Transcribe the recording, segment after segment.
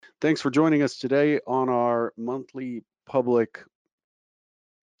Thanks for joining us today on our monthly public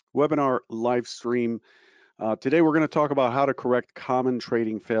webinar live stream. Today, we're going to talk about how to correct common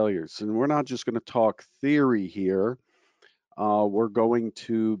trading failures. And we're not just going to talk theory here. We're going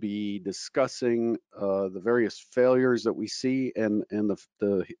to be discussing the various failures that we see, and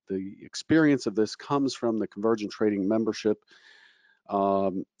the experience of this comes from the Convergent Trading membership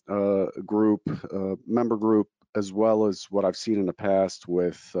group, member group, as well as what I've seen in the past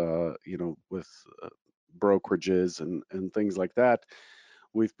with, brokerages and things like that.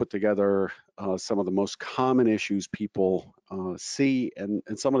 We've put together some of the most common issues people see and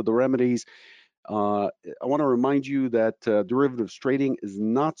some of the remedies. I want to remind you that derivatives trading is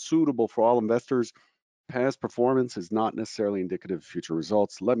not suitable for all investors. Past performance is not necessarily indicative of future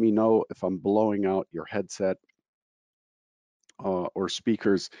results. Let me know if I'm blowing out your headset or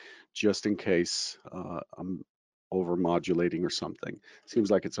speakers, just in case I'm overmodulating or something.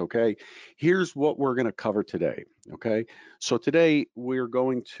 Seems like it's okay. Here's what we're going to cover today. Okay, so today we're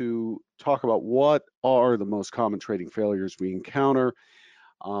going to talk about what are the most common trading failures we encounter.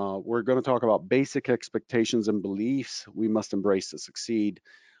 We're going to talk about basic expectations and beliefs we must embrace to succeed.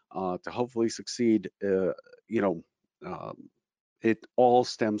 To hopefully succeed, it all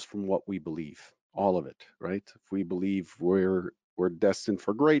stems from what we believe, all of it, right? If we believe we're destined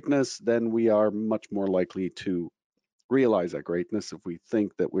for greatness, then we are much more likely to realize that greatness. If we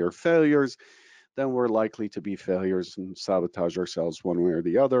think that we're failures, then we're likely to be failures and sabotage ourselves one way or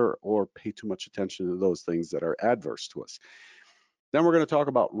the other, or pay too much attention to those things that are adverse to us. Then we're going to talk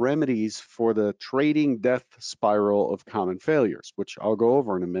about remedies for the trading death spiral of common failures, which I'll go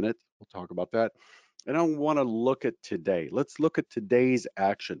over in a minute. We'll talk about that. And I want to look at today. Let's look at today's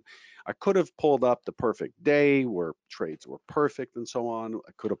action. I could have pulled up the perfect day where trades were perfect and so on.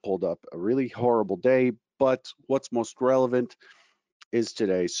 I could have pulled up a really horrible day, but what's most relevant is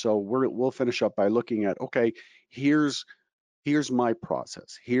today. So we'll finish up by looking at, okay, here's my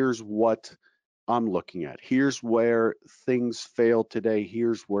process. Here's what I'm looking at. Here's where things failed today.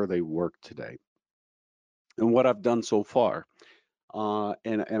 Here's where they work today, and what I've done so far.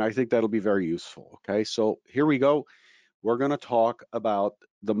 And I think that'll be very useful. Okay, so here we go. We're going to talk about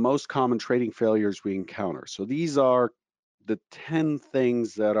the most common trading failures we encounter. So these are the 10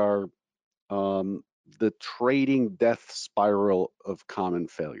 things that are the trading death spiral of common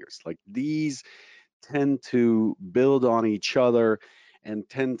failures. Like these tend to build on each other and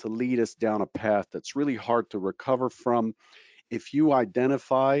tend to lead us down a path that's really hard to recover from. If you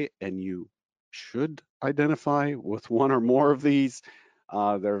identify, and you should identify with one or more of these,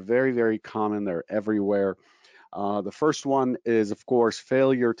 they're very, very common. They're everywhere. The first one is, of course,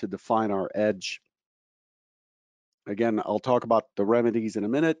 failure to define our edge. Again, I'll talk about the remedies in a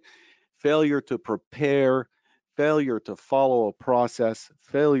minute. Failure to prepare, failure to follow a process,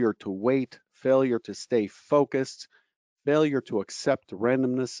 failure to wait, failure to stay focused, failure to accept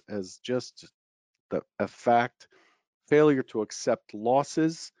randomness as just a fact, failure to accept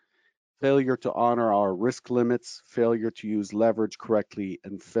losses, failure to honor our risk limits, failure to use leverage correctly,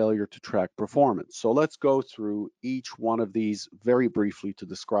 and failure to track performance. So let's go through each one of these very briefly to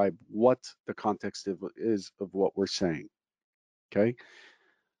describe what the context is of what we're saying. Okay.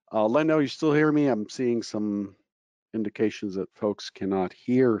 Leno, you still hear me? I'm seeing some indications that folks cannot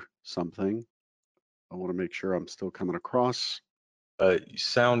hear something. I want to make sure I'm still coming across. You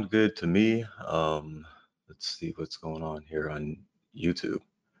sound good to me. Let's see what's going on here on YouTube.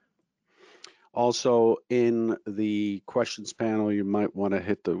 Also, in the questions panel, you might want to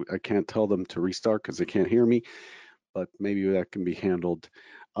hit I can't tell them to restart because they can't hear me, but maybe that can be handled.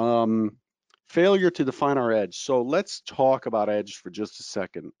 Failure to define our edge. So let's talk about edge for just a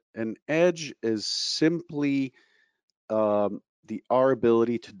second. An edge is simply our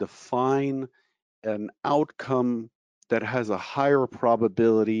ability to define an outcome that has a higher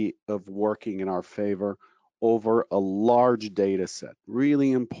probability of working in our favor over a large data set.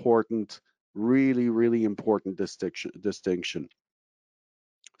 Really important, really, really important distinction.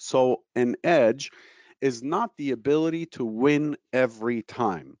 So an edge is not the ability to win every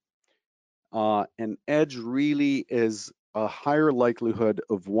time. An edge really is a higher likelihood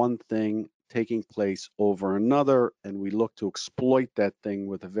of one thing taking place over another, and we look to exploit that thing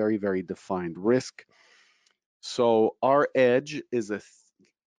with a very, very defined risk. So our edge is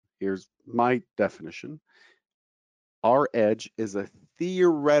here's my definition. Our edge is a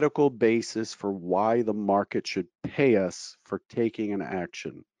theoretical basis for why the market should pay us for taking an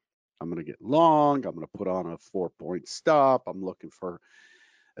action. I'm going to get long. I'm going to put on a 4-point stop. I'm looking for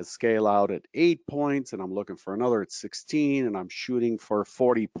a scale out at 8 points, and I'm looking for another at 16, and I'm shooting for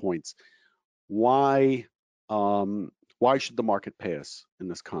 40 points. Why Why should the market pay us in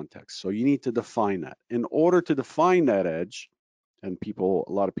this context? So you need to define that. In order to define that edge, and a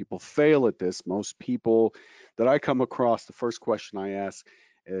lot of people fail at this. Most people that I come across, the first question I ask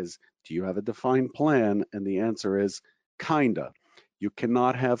is, do you have a defined plan? And the answer is kinda. You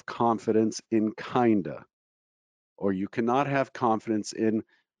cannot have confidence in kinda, or you cannot have confidence in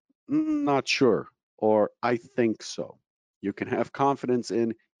not sure, or I think so. You can have confidence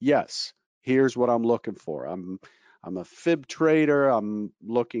in, yes, here's what I'm looking for. I'm a fib trader. I'm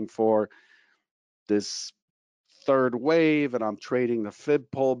looking for this third wave and I'm trading the fib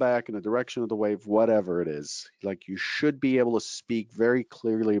pullback in the direction of the wave, whatever it is. Like, you should be able to speak very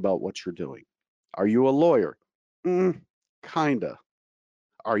clearly about what you're doing. Are you a lawyer? Kinda.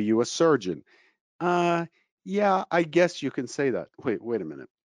 Are you a surgeon? Yeah, I guess you can say that. Wait a minute.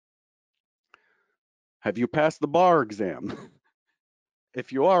 Have you passed the bar exam?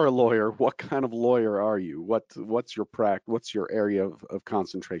 If you are a lawyer, what kind of lawyer are you? What's your what's your area of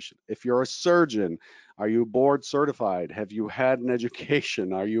concentration? If you're a surgeon, are you board certified? Have you had an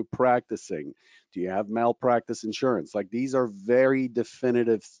education? Are you practicing? Do you have malpractice insurance? Like, these are very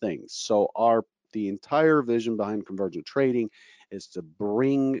definitive things. So the entire vision behind convergent trading is to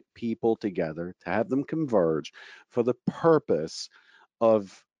bring people together, to have them converge for the purpose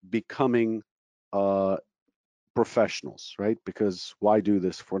of becoming professionals, right? Because why do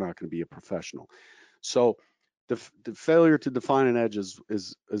this if we're not going to be a professional? So the failure to define an edge is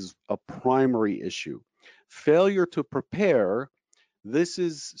a primary issue. Failure to prepare, this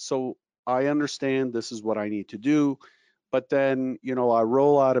is, so I understand this is what I need to do, but then, I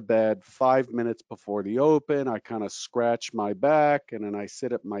roll out of bed 5 minutes before the open, I kind of scratch my back, and then I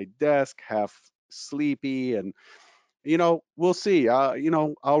sit at my desk half sleepy, and we'll see.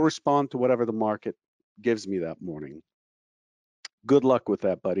 I'll respond to whatever the market gives me that morning. Good luck with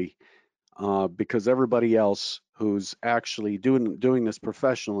that, buddy. Because everybody else who's actually doing this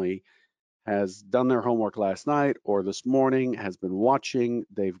professionally has done their homework last night or this morning, has been watching.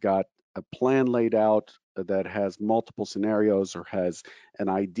 They've got a plan laid out that has multiple scenarios or has an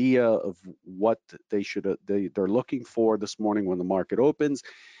idea of what they're looking for this morning when the market opens.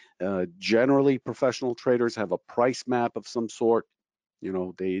 Generally, professional traders have a price map of some sort.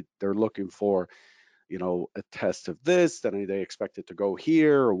 They're looking for a test of this, then they expect it to go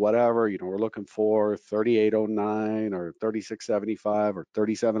here or whatever. We're looking for 3809 or 3675 or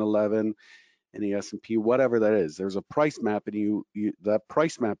 3711 in the S&P, whatever that is. There's a price map, and that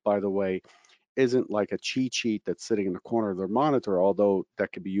price map, by the way, isn't like a cheat sheet that's sitting in the corner of their monitor, although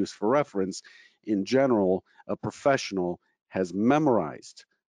that could be used for reference. In general, a professional has memorized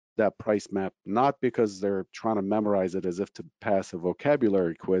that price map, not because they're trying to memorize it as if to pass a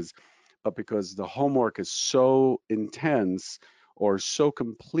vocabulary quiz, but because the homework is so intense or so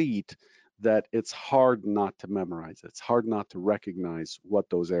complete that it's hard not to memorize it. It's hard not to recognize what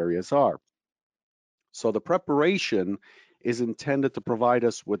those areas are. So the preparation is intended to provide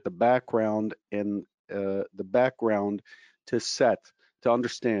us with the background and the background to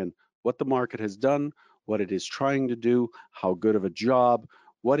understand what the market has done, what it is trying to do, how good of a job,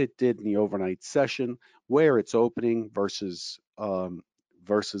 what it did in the overnight session, where it's opening versus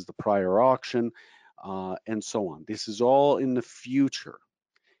the prior auction, and so on. This is all in the future.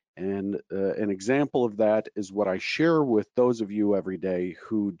 And an example of that is what I share with those of you every day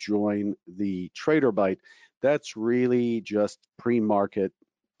who join the Trader Bite. That's really just pre-market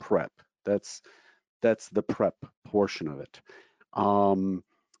prep. That's the prep portion of it.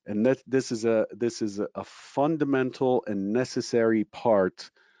 And this is a fundamental and necessary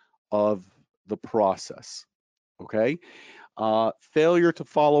part of the process. Okay. Failure to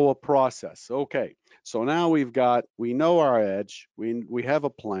follow a process. Okay. So now we know our edge. We have a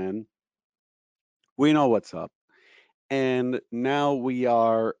plan. We know what's up. And now we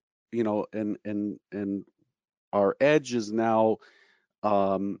are, and our edge is now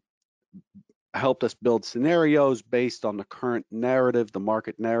helped us build scenarios based on the current narrative, the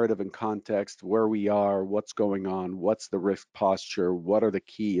market narrative and context, where we are, what's going on, what's the risk posture, what are the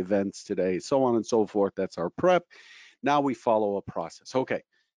key events today, so on and so forth. That's our prep. Now we follow a process. Okay,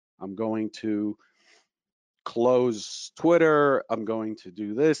 I'm going to close Twitter. I'm going to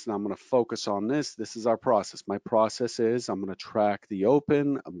do this, and I'm going to focus on this. This is our process. My process is I'm going to track the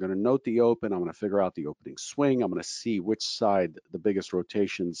open. I'm going to note the open. I'm going to figure out the opening swing. I'm going to see which side the biggest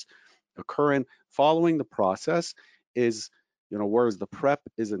rotations occur in. Following the process is, whereas the prep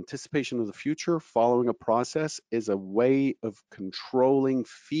is anticipation of the future, following a process is a way of controlling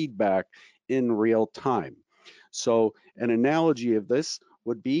feedback in real time. So an analogy of this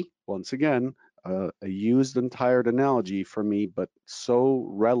would be, once again, a used and tired analogy for me, but so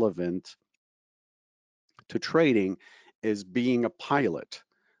relevant to trading, is being a pilot,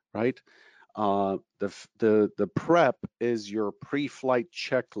 right? The prep is your pre-flight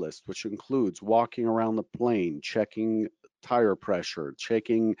checklist, which includes walking around the plane, checking tire pressure,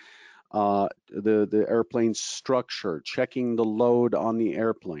 checking the airplane structure, checking the load on the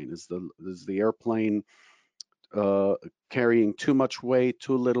airplane. Is the airplane carrying too much weight,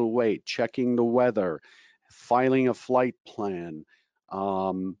 too little weight? Checking the weather, filing a flight plan.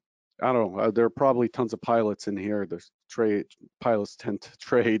 I don't know. There are probably tons of pilots in here. Pilots tend to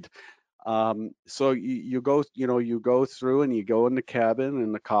trade. So you go, you go through and you go in the cabin,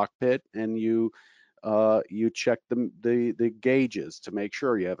 in the cockpit, and you check the gauges to make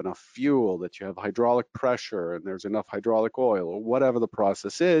sure you have enough fuel, that you have hydraulic pressure, and there's enough hydraulic oil, or whatever the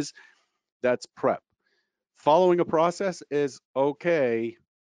process is. That's prep. Following a process is okay,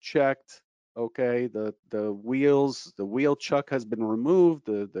 checked. Okay, the wheel chuck has been removed.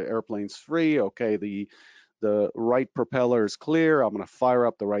 The airplane's free. Okay, the right propeller is clear. I'm going to fire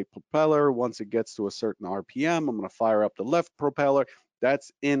up the right propeller. Once it gets to a certain RPM, I'm going to fire up the left propeller. That's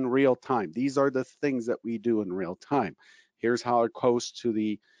in real time. These are the things that we do in real time. Here's how it coasts to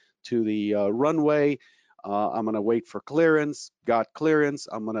the runway. I'm going to wait for clearance. Got clearance.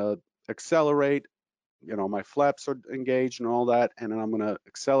 I'm going to accelerate. My flaps are engaged and all that, and then I'm going to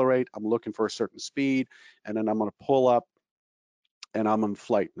accelerate. I'm looking for a certain speed, and then I'm going to pull up, and I'm in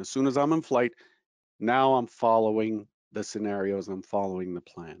flight. And as soon as I'm in flight, now I'm following the scenarios, I'm following the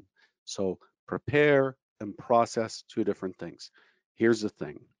plan. So prepare and process, two different things. Here's the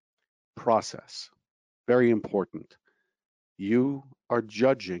thing, process, very important. You are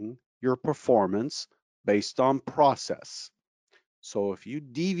judging your performance based on process. So if you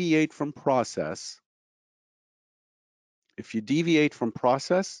deviate from process,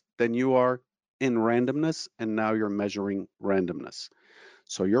 then you are in randomness, and now you're measuring randomness.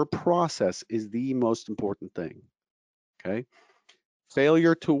 So your process is the most important thing, okay?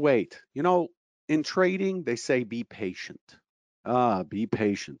 Failure to wait. In trading, they say be patient. Be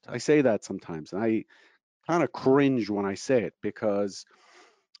patient. I say that sometimes, and I kind of cringe when I say it, because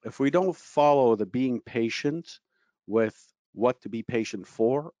if we don't follow the being patient with what to be patient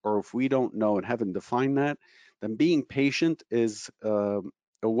for, or if we don't know and haven't defined that, then being patient is a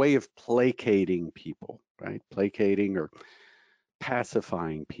way of placating people, right? Placating or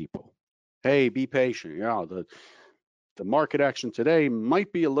pacifying people. Hey, be patient. Yeah, the market action today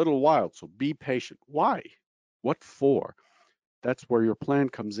might be a little wild, so be patient. Why? What for? That's where your plan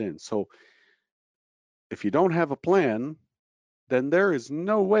comes in. So if you don't have a plan, then there is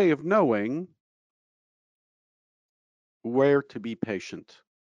no way of knowing where to be patient.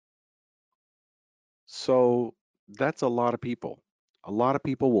 So that's a lot of people. A lot of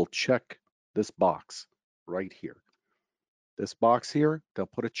people will check this box right here. This box here, they'll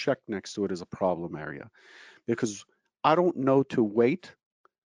put a check next to it as a problem area, because I don't know to wait.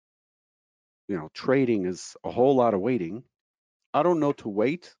 Trading is a whole lot of waiting. I don't know to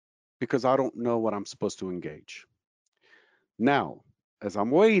wait because I don't know what I'm supposed to engage. Now, as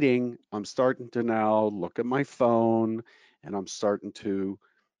I'm waiting, I'm starting to now look at my phone, and I'm starting to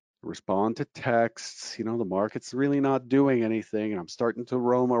respond to texts. The market's really not doing anything, and I'm starting to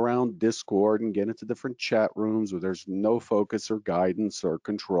roam around Discord and get into different chat rooms where there's no focus or guidance or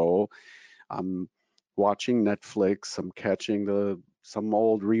control. I'm watching Netflix. I'm catching some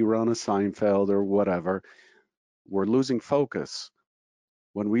old rerun of Seinfeld or whatever. We're losing focus.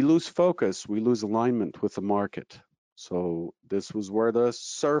 When we lose focus, we lose alignment with the market. So this was where the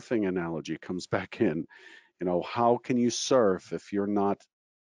surfing analogy comes back in. How can you surf if you're not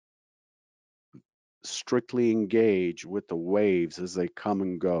strictly engaged with the waves as they come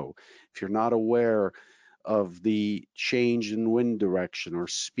and go? If you're not aware of the change in wind direction or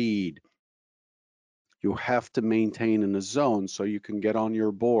speed, you have to maintain in a zone so you can get on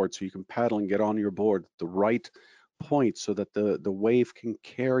your board, so you can paddle and get on your board at the right point so that the wave can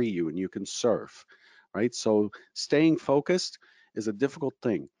carry you and you can surf, right? So staying focused is a difficult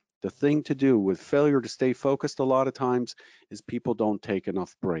thing. The thing to do with failure to stay focused a lot of times is people don't take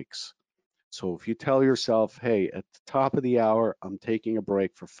enough breaks. So if you tell yourself, hey, at the top of the hour, I'm taking a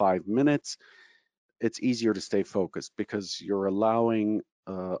break for 5 minutes, it's easier to stay focused, because we're allowing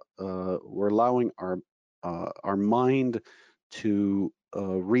our mind to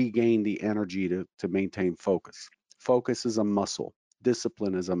regain the energy to maintain focus. Focus is a muscle.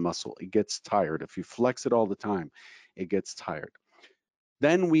 Discipline is a muscle. It gets tired. If you flex it all the time, it gets tired.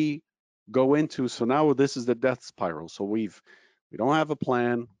 Then we go into, so now this is the death spiral. So we don't have a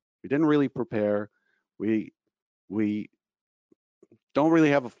plan. We didn't really prepare. We don't really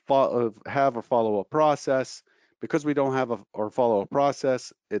have a follow-up process, because we don't have or follow a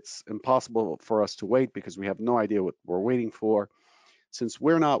process, it's impossible for us to wait because we have no idea what we're waiting for. Since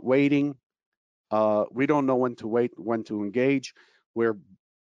we're not waiting, we don't know when to wait, when to engage. We're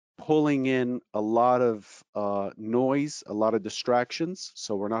pulling in a lot of noise, a lot of distractions,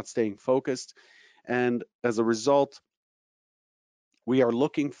 so we're not staying focused. And as a result, we are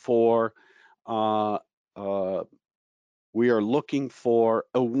looking for uh, uh,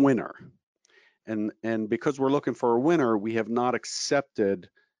 a winner. And because we're looking for a winner, we have not accepted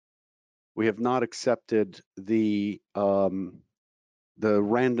the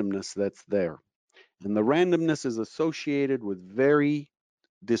randomness that's there. And the randomness is associated with very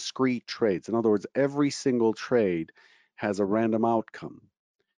discrete trades. In other words, every single trade has a random outcome.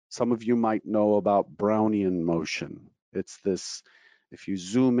 Some of you might know about Brownian motion. It's this, if you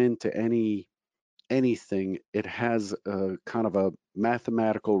zoom into anything, it has a kind of a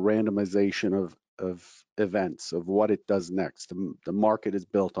mathematical randomization of events, of what it does next. The market is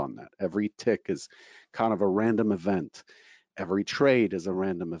built on that. Every tick is kind of a random event. Every trade is a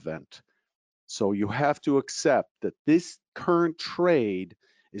random event. So you have to accept that this current trade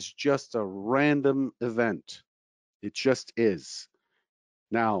is just a random event. It just is.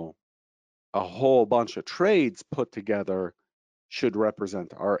 Now, a whole bunch of trades put together should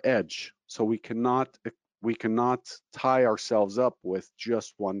represent our edge. So we cannot tie ourselves up with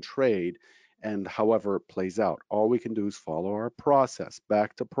just one trade and however it plays out. All we can do is follow our process,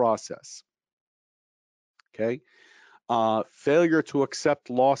 back to process. Okay. Failure to accept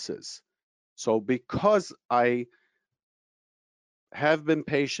losses. So because I have been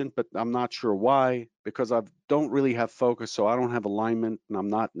patient, but I'm not sure why, because I don't really have focus, so I don't have alignment and I'm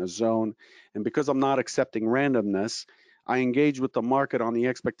not in a zone. And because I'm not accepting randomness, I engage with the market on the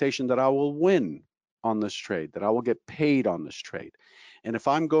expectation that I will win on this trade, that I will get paid on this trade. And if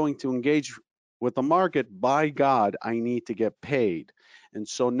I'm going to engage with the market, by God, I need to get paid. And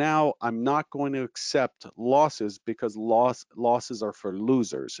so now I'm not going to accept losses because losses are for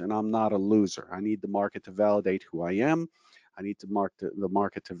losers, and I'm not a loser. I need the market to validate who I am. I need the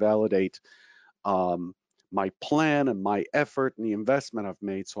market to validate my plan and my effort and the investment I've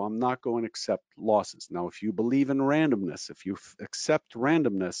made. So I'm not going to accept losses. Now, if you believe in randomness, if you accept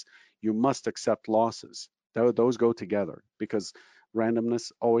randomness, you must accept losses. Those go together because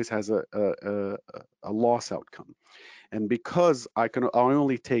randomness always has a loss outcome. And because I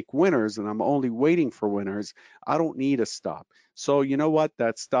only take winners and I'm only waiting for winners, I don't need a stop. So you know what?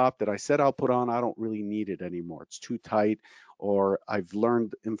 That stop that I said I'll put on, I don't really need it anymore. It's too tight, or I've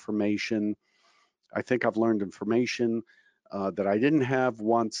learned information. I think I've learned information that I didn't have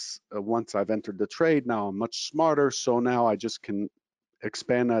once I've entered the trade. Now I'm much smarter, so now I just can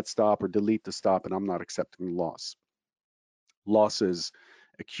expand that stop or delete the stop, and I'm not accepting the loss. Losses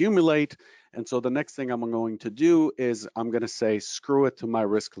accumulate. And so the next thing I'm going to do is I'm going to say, screw it to my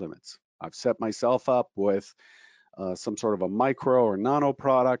risk limits. I've set myself up with some sort of a micro or nano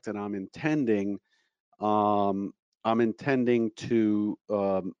product, and I'm intending to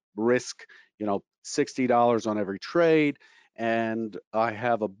risk, $60 on every trade, and I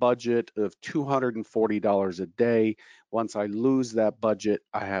have a budget of $240 a day. Once I lose that budget,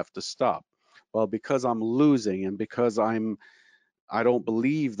 I have to stop. Well, because I'm losing and because I don't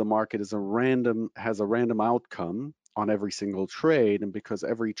believe the market has a random outcome on every single trade, and because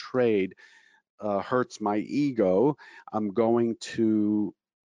every trade hurts my ego, I'm going to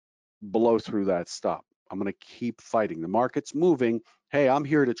blow through that stop. I'm going to keep fighting. The market's moving. Hey, I'm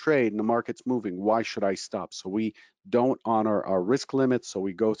here to trade and the market's moving. Why should I stop? So we don't honor our risk limit. So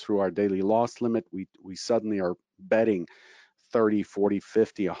we go through our daily loss limit. We suddenly are betting 30, 40,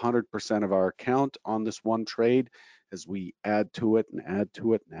 50, 100% of our account on this one trade as we add to it and add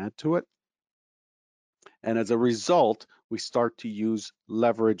to it and add to it. And as a result, we start to use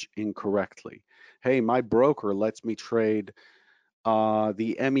leverage incorrectly. Hey, my broker lets me trade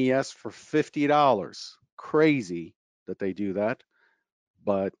the MES for $50. Crazy that they do that,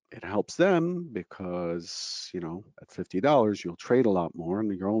 but it helps them because, at $50 you'll trade a lot more,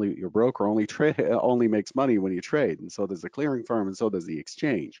 and your broker only makes money when you trade, and so does the clearing firm, and so does the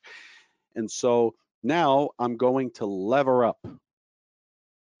exchange. And so now I'm going to lever up.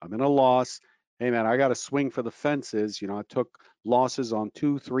 I'm in a loss. Hey man, I got to swing for the fences. I took losses on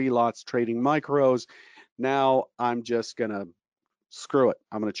 2-3 lots trading micros. Now I'm just gonna screw it.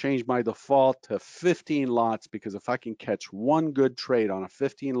 I'm going to change my default to 15 lots because if I can catch one good trade on a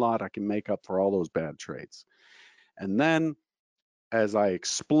 15 lot, I can make up for all those bad trades. And then as I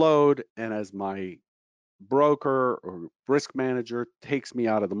explode and as my broker or risk manager takes me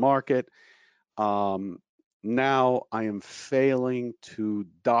out of the market, now I am failing to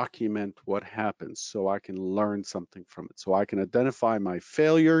document what happens so I can learn something from it. So I can identify my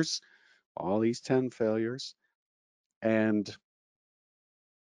failures, all these 10 failures, and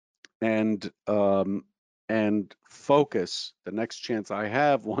and um, and focus the next chance I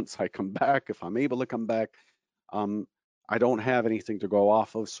have once I come back, if I'm able to come back. Um, I don't have anything to go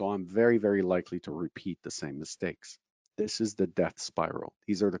off of, so I'm very, very likely to repeat the same mistakes. This is the death spiral.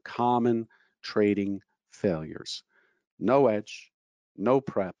 These are the common trading failures. No edge, no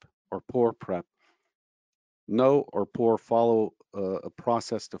prep or poor prep, no or poor follow a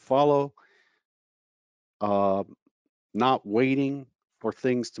process to follow, uh, not waiting for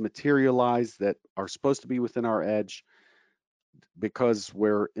things to materialize that are supposed to be within our edge because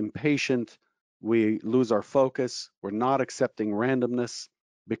we're impatient. We lose our focus. We're not accepting randomness.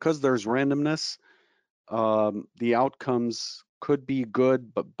 Because there's randomness, the outcomes could be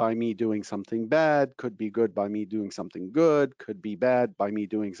good but by me doing something bad, could be good by me doing something good, could be bad by me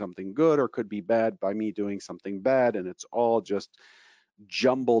doing something good, or could be bad by me doing something bad, and it's all just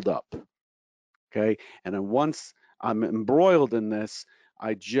jumbled up. Okay, and then once I'm embroiled in this,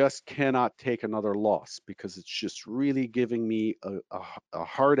 I just cannot take another loss because it's just really giving me a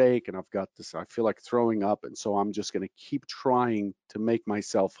heartache, and I've got this, I feel like throwing up, and so I'm just going to keep trying to make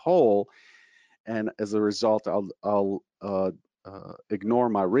myself whole, and as a result, I'll ignore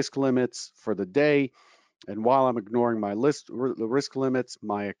my risk limits for the day. And while I'm ignoring my the risk limits,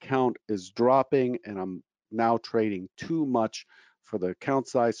 my account is dropping, and I'm now trading too much for the account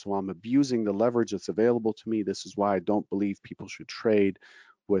size. So I'm abusing the leverage that's available to me. This is why I don't believe people should trade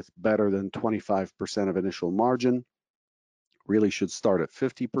with better than 25% of initial margin. Really should start at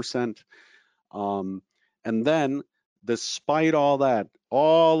 50%. And then, despite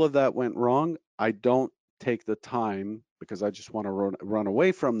all of that went wrong. I don't take the time because I just want to run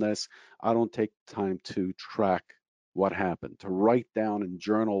away from this. I don't take time to track what happened, to write down and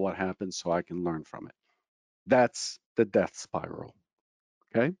journal what happened so I can learn from it. That's the death spiral.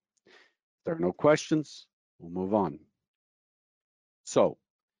 Okay? If there are no questions, we'll move on. So,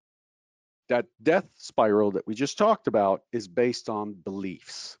 that death spiral that we just talked about is based on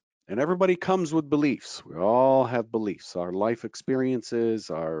beliefs. And everybody comes with beliefs. We all have beliefs. Our life experiences,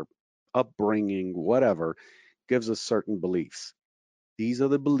 our upbringing, whatever, gives us certain beliefs. These are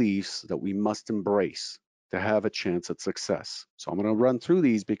the beliefs that we must embrace to have a chance at success. So I'm going to run through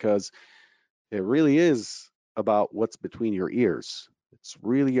these because it really is about what's between your ears. It's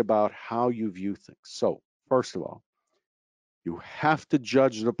really about how you view things. So, first of all, you have to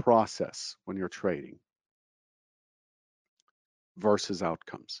judge the process when you're trading versus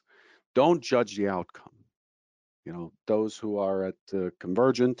outcomes. Don't judge the outcome. You know, those who are at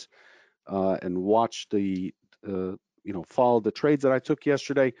Convergent and watch follow the trades that I took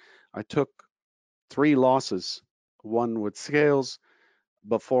yesterday. I took 3 losses, one with scales,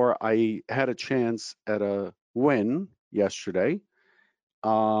 before I had a chance at a win yesterday,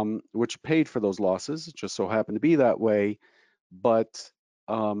 which paid for those losses. It just so happened to be that way. But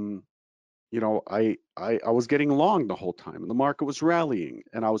I was getting long the whole time, and the market was rallying,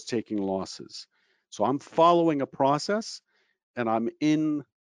 and I was taking losses. So I'm following a process, and I'm in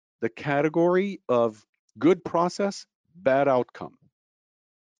the category of good process, bad outcome.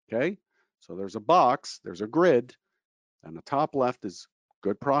 Okay, so there's a box, there's a grid, and the top left is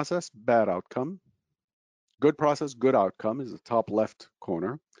good process, bad outcome. Good process, good outcome is the top left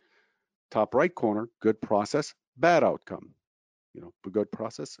corner. Top right corner, good process, bad outcome. You know, good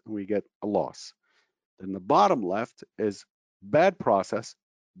process, and we get a loss. Then the bottom left is bad process,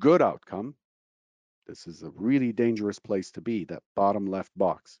 good outcome. This is a really dangerous place to be, that bottom left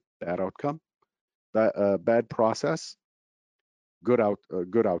box. Bad outcome, bad process, good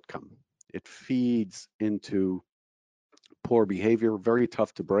outcome. It feeds into poor behavior, very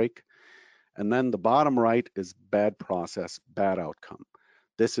tough to break. And then the bottom right is bad process, bad outcome.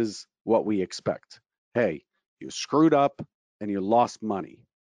 This is what we expect. Hey, you screwed up and you lost money.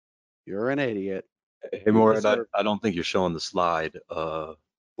 You're an idiot. Hey, You Morad, deserve I don't think you're showing the slide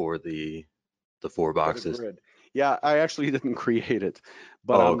for the 4 for the boxes. grid. Yeah, I actually didn't create it,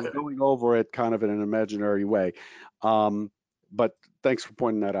 but Oh, I'm okay. going over it kind of in an imaginary way. But thanks for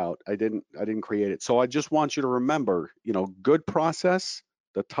pointing that out. I didn't create it. So I just want you to remember, good process,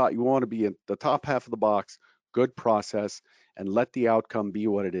 the top, you want to be in the top half of the box, good process, and let the outcome be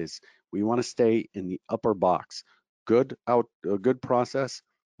what it is. We want to stay in the upper box. Good process,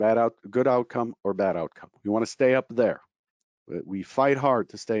 good outcome, or bad outcome. We want to stay up there. We fight hard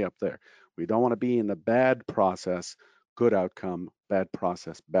to stay up there. We don't want to be in the bad process, good outcome, bad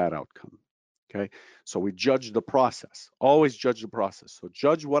process, bad outcome. Okay, so we judge the process. Always judge the process. So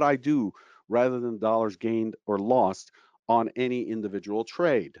judge what I do rather than dollars gained or lost on any individual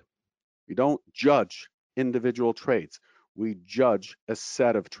trade. We don't judge individual trades. We judge a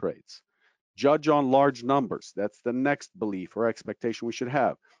set of trades. Judge on large numbers. That's the next belief or expectation we should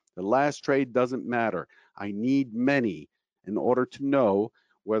have. The last trade doesn't matter. I need many in order to know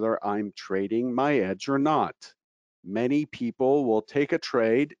whether I'm trading my edge or not. Many people will take a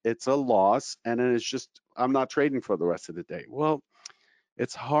trade, it's a loss, and then it's just, I'm not trading for the rest of the day. Well,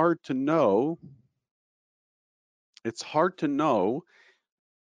 it's hard to know. It's hard to know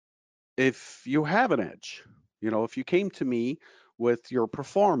if you have an edge. If you came to me with your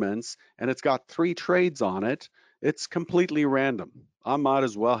performance and it's got 3 trades on it, it's completely random. I might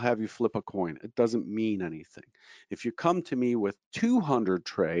as well have you flip a coin. It doesn't mean anything. If you come to me with 200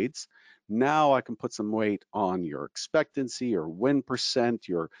 trades, now I can put some weight on your expectancy, your win percent,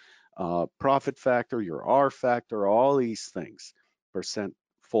 your profit factor, your R factor, all these things, percent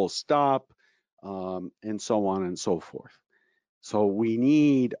full stop, and so on and so forth. So we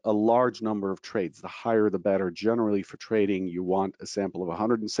need a large number of trades. The higher, the better. Generally for trading, you want a sample of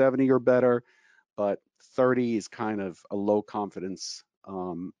 170 or better, but 30 is kind of a low confidence,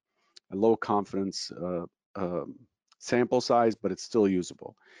 sample size, but it's still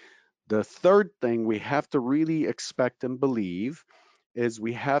usable. The third thing we have to really expect and believe is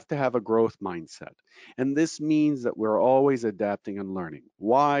we have to have a growth mindset. And this means that we're always adapting and learning.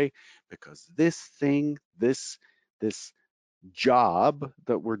 Why? Because this job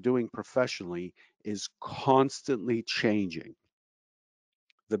that we're doing professionally is constantly changing.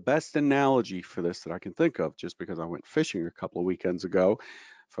 The best analogy for this that I can think of, just because I went fishing a couple of weekends ago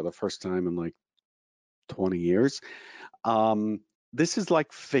for the first time in like 20 years, this is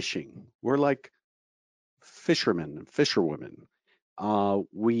like fishing. We're like fishermen and fisherwomen.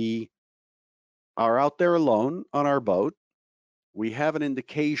 We are out there alone on our boat. We have an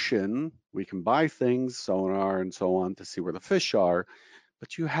indication. We can buy things, sonar and so on, to see where the fish are.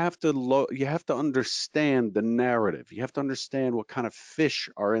 But you have to understand the narrative. You have to understand what kind of fish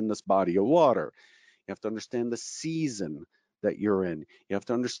are in this body of water. You have to understand the season that you're in. You have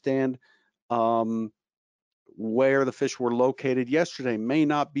to understand where the fish were located yesterday may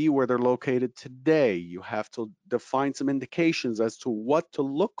not be where they're located today. You have to define some indications as to what to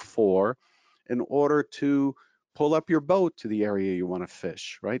look for in order to pull up your boat to the area you want to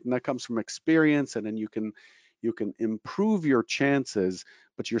fish, right? And that comes from experience, and then you can improve your chances,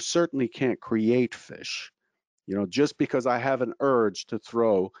 but you certainly can't create fish. Just because I have an urge to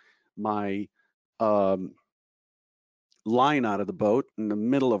throw my line out of the boat in the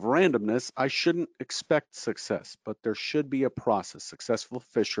middle of randomness, I shouldn't expect success, but there should be a process. Successful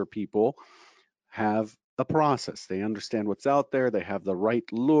fisher people have a process. They understand what's out there. They have the right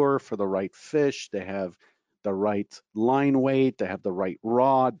lure for the right fish. They have the right line weight. They have the right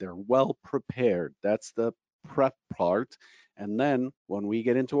rod. They're well prepared. That's the prep part. And then when we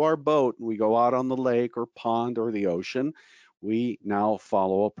get into our boat and we go out on the lake or pond or the ocean, we now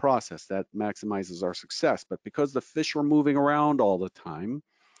follow a process that maximizes our success. But because the fish are moving around all the time,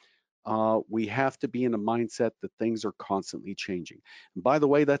 we have to be in a mindset that things are constantly changing. And by the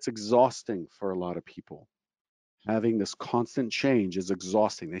way, that's exhausting for a lot of people. Having this constant change is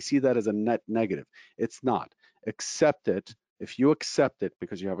exhausting. They see that as a net negative. It's not. Accept it. If you accept it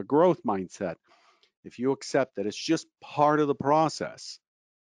because you have a growth mindset, if you accept that it's just part of the process,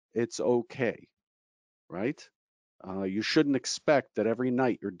 it's okay, right? You shouldn't expect that every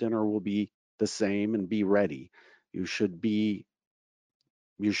night your dinner will be the same and be ready. You should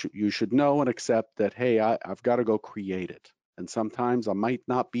know and accept that, hey, I've got to go create it. And sometimes I might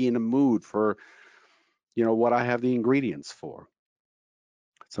not be in a mood for, what I have the ingredients for.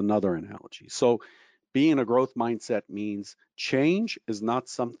 It's another analogy. So being a growth mindset means change is not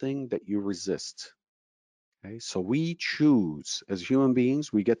something that you resist. Okay, so we choose as human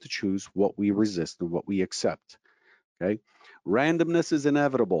beings, we get to choose what we resist and what we accept. Okay, randomness is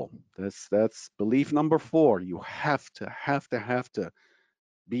inevitable. That's belief number 4. You have to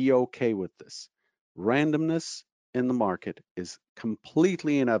be okay with this. Randomness in the market is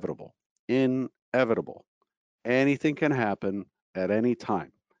completely inevitable. Inevitable. Anything can happen at any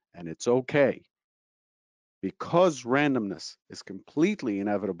time, and it's okay. Because randomness is completely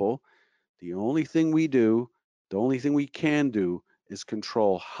inevitable, the only thing we can do is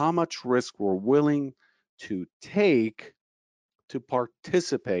control how much risk we're willing to take to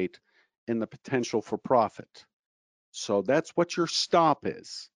participate in the potential for profit. So that's what your stop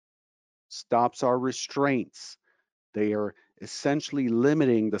is. Stops are restraints. They are essentially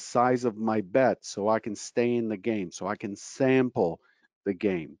limiting the size of my bet so I can stay in the game, so I can sample the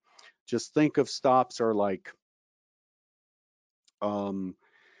game. Just think of stops are like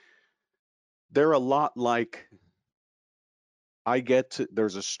They're a lot like,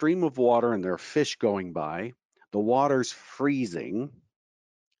 there's a stream of water and there are fish going by. The water's freezing.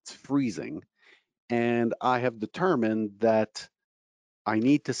 It's freezing. And I have determined that I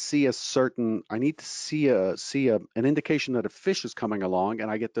need to see an indication that a fish is coming along, and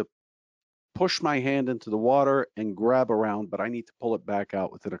I get to push my hand into the water and grab around, but I need to pull it back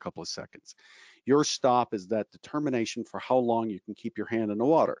out within a couple of seconds. Your stop is that determination for how long you can keep your hand in the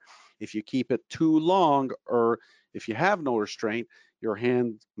water. If you keep it too long, or if you have no restraint, your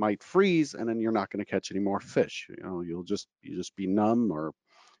hand might freeze and then you're not going to catch any more fish. You'll just be numb or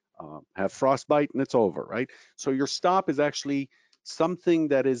have frostbite and it's over, right? So your stop is actually something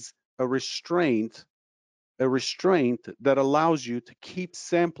that is a restraint that allows you to keep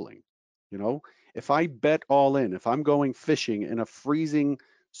sampling. If I bet all in, if I'm going fishing in a freezing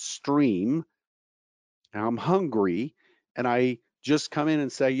stream and I'm hungry and I just come in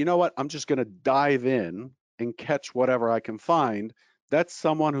and say, you know what, I'm just going to dive in and catch whatever I can find, that's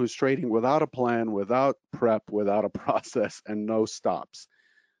someone who's trading without a plan, without prep, without a process, and no stops.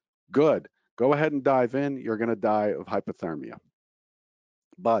 Good. Go ahead and dive in. You're going to die of hypothermia.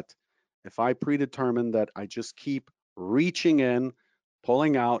 But if I predetermine that I just keep reaching in,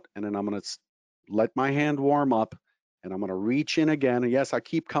 pulling out, and then I'm going to let my hand warm up, and I'm going to reach in again. And yes, I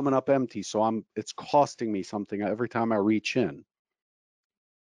keep coming up empty, so it's costing me something every time I reach in.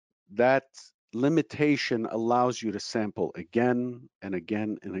 That limitation allows you to sample again and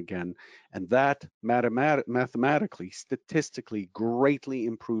again and again, and that mathematically, statistically, greatly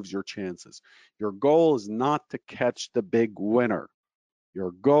improves your chances. Your goal is not to catch the big winner.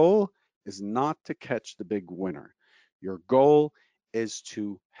 Your goal is not to catch the big winner. Your goal is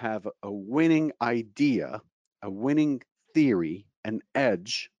to have a winning idea, a winning theory, an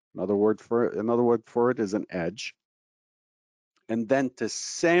edge. Another word for it is an edge. And then to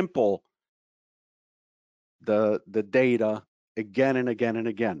sample the data again and again and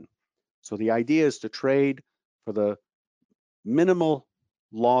again. So the idea is to trade for the minimal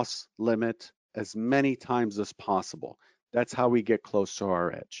loss limit as many times as possible. That's how we get close to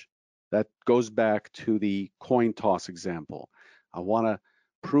our edge. That goes back to the coin toss example. I want to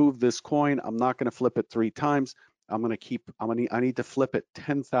prove this coin. I'm not going to flip it 3 times. I need to flip it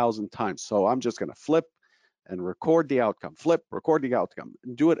 10,000 times. So I'm just going to flip and record the outcome, flip, record the outcome,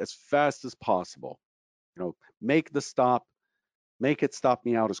 and do it as fast as possible. Make it stop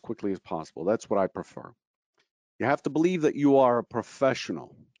me out as quickly as possible. That's what I prefer. You have to believe that you are a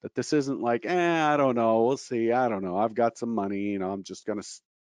professional, that this isn't like, I don't know, we'll see, I don't know, I've got some money, I'm just going to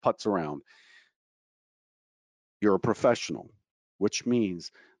putz around. You're a professional, which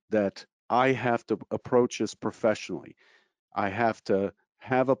means that I have to approach this professionally. I have to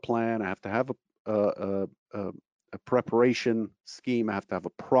have a plan. I have to have a preparation scheme. I have to have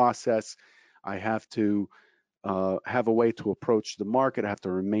a process. I have to have a way to approach the market. I have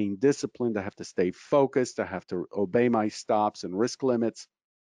to remain disciplined. I have to stay focused. I have to obey my stops and risk limits.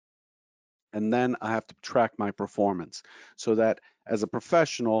 And then I have to track my performance so that as a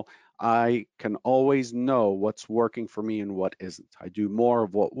professional, I can always know what's working for me and what isn't. I do more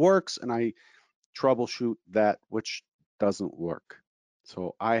of what works and I troubleshoot that which doesn't work.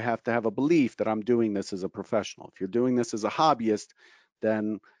 So I have to have a belief that I'm doing this as a professional. If you're doing this as a hobbyist,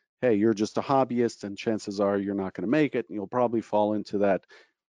 then hey, you're just a hobbyist and chances are you're not going to make it and you'll probably fall into that,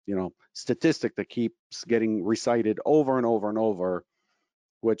 statistic that keeps getting recited over and over and over,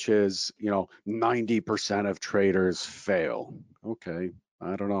 which is, 90% of traders fail. Okay,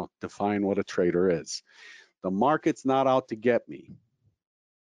 I don't know, define what a trader is. The market's not out to get me.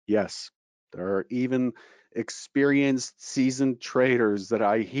 Yes, there are even experienced seasoned traders that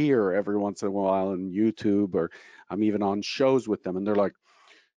I hear every once in a while on YouTube, or I'm even on shows with them and they're like,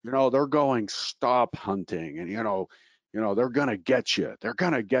 they're going stop hunting and they're going to get you. They're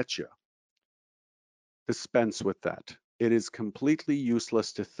going to get you. Dispense with that. It is completely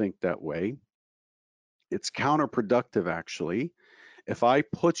useless to think that way. It's counterproductive actually. If I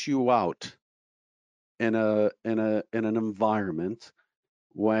put you out in an environment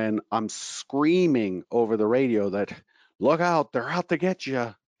when I'm screaming over the radio that look out, they're out to get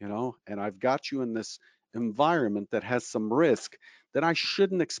you, and I've got you in this environment that has some risk, then I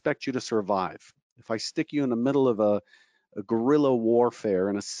shouldn't expect you to survive. If I stick you in the middle of a guerrilla warfare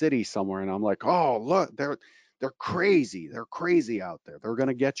in a city somewhere and I'm like, oh, look, they're crazy. They're crazy out there. They're going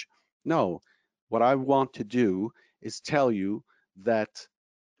to get you. No, what I want to do is tell you that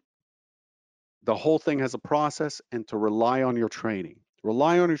the whole thing has a process and to rely on your training.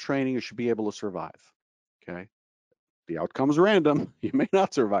 Rely on your training, you should be able to survive. Okay. The outcome's random. You may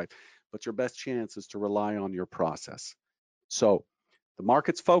not survive, but your best chance is to rely on your process. So The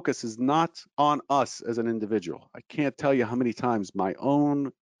market's focus is not on us as an individual. I can't tell you how many times my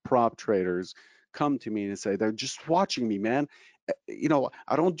own prop traders come to me and say, they're just watching me, man. You know,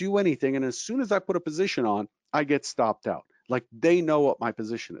 I don't do anything. And as soon as I put a position on, I get stopped out. Like they know what my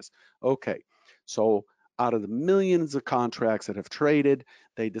position is. Okay, so out of the millions of contracts that have traded,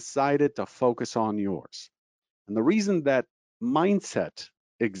 they decided to focus on yours. And the reason that mindset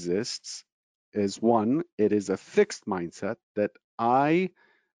exists is one, it is a fixed mindset that I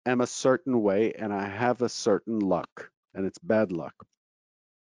am a certain way and I have a certain luck, and it's bad luck.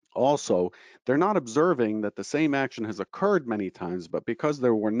 Also, they're not observing that the same action has occurred many times, but because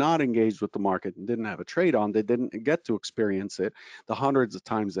they were not engaged with the market and didn't have a trade on, they didn't get to experience it the hundreds of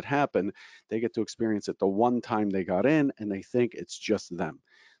times it happened. They get to experience it the one time they got in, and they think it's just them.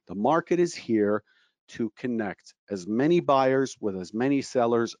 The market is here to connect as many buyers with as many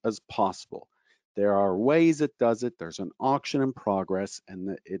sellers as possible. There are ways it does it. There's an auction in progress,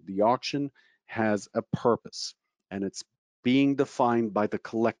 and the auction has a purpose, and it's being defined by the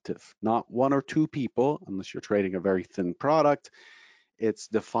collective, not one or two people, unless you're trading a very thin product. It's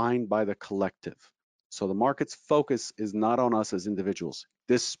defined by the collective. So the market's focus is not on us as individuals.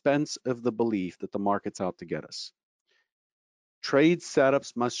 Dispense of the belief that the market's out to get us. Trade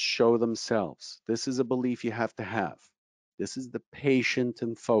setups must show themselves. This is a belief you have to have. This is the patient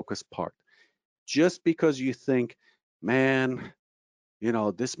and focus part. Just because you think, man, you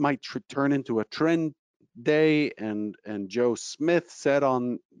know, this might turn into a trend day, and Joe Smith said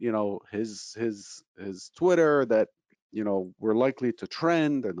on, you know, his Twitter that, you know, we're likely to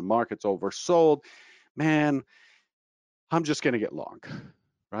trend and the market's oversold. Man, I'm just going to get long,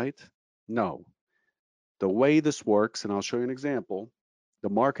 right? No. The way this works, and I'll show you an example, the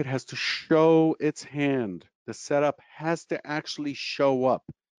market has to show its hand. The setup has to actually show up.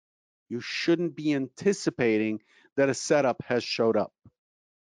 You shouldn't be anticipating that a setup has showed up.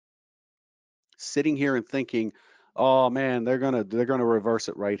 Sitting here and thinking, oh man, they're gonna reverse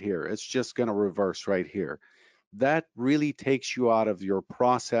it right here. It's just gonna reverse right here. That really takes you out of your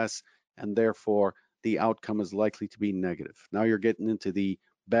process, and therefore the outcome is likely to be negative. Now you're getting into the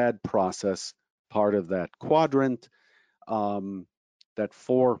bad process part of that quadrant. That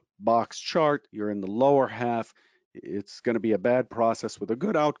 4-box chart, you're in the lower half. It's going to be a bad process with a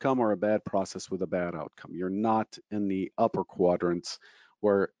good outcome or a bad process with a bad outcome. You're not in the upper quadrants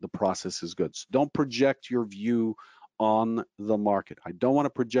where the process is good. So don't project your view on the market. I don't want to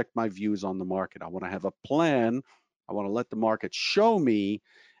project my views on the market. I want to have a plan. I want to let the market show me,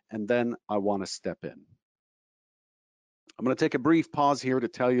 and then I want to step in. I'm going to take a brief pause here to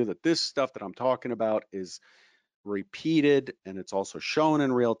tell you that this stuff that I'm talking about is repeated, and it's also shown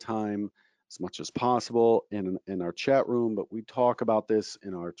in real time as much as possible in our chat room. But we talk about this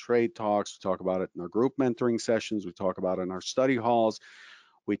in our trade talks. We talk about it in our group mentoring sessions. We talk about it in our study halls.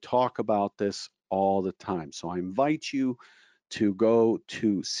 We talk about this all the time. So I invite you to go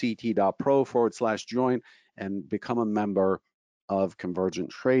to ct.pro/join and become a member of Convergent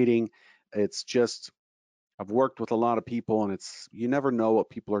Trading. It's just, I've worked with a lot of people, and it's, you never know what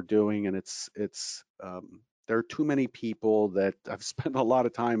people are doing, and there are too many people that I've spent a lot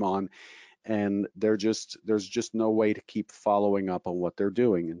of time on, and there's just no way to keep following up on what they're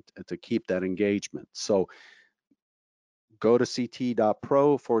doing and to keep that engagement. So go to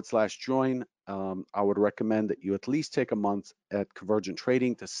ct.pro/join. I would recommend that you at least take a month at Convergent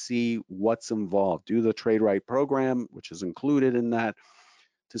Trading to see what's involved. Do the Trade Right program, which is included in that,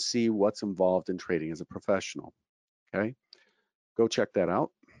 to see what's involved in trading as a professional. Okay, go check that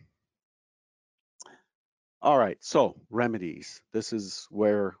out. All right, so remedies. This is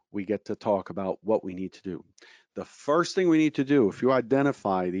where we get to talk about what we need to do. The first thing we need to do, if you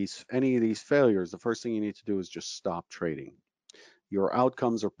identify any of these failures, the first thing you need to do is just stop trading. Your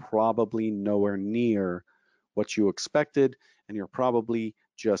outcomes are probably nowhere near what you expected, and you're probably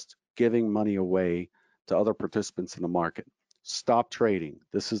just giving money away to other participants in the market. Stop trading.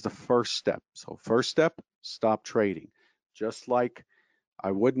 This is the first step. So first step, stop trading. Just like I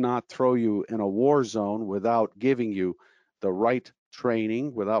would not throw you in a war zone without giving you the right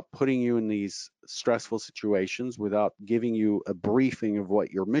training, without putting you in these stressful situations, without giving you a briefing of what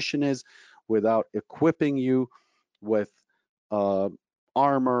your mission is, without equipping you with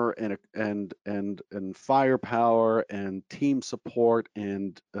armor and firepower and team support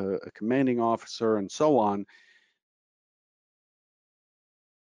and a commanding officer and so on.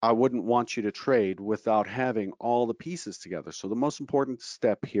 I wouldn't want you to trade without having all the pieces together. So the most important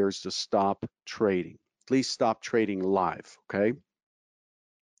step here is to stop trading. At least stop trading live, okay?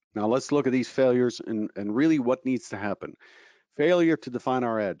 Now let's look at these failures and really what needs to happen. Failure to define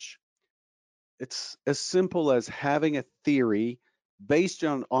our edge. It's as simple as having a theory based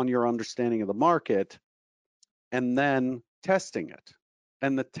on your understanding of the market, and then testing it.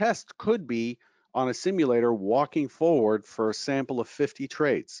 And the test could be on a simulator walking forward for a sample of 50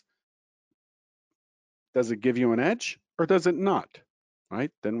 trades. Does it give you an edge or does it not?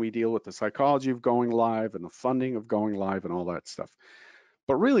 Right? Then we deal with the psychology of going live and the funding of going live and all that stuff.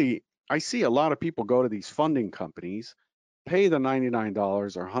 But really, I see a lot of people go to these funding companies, pay the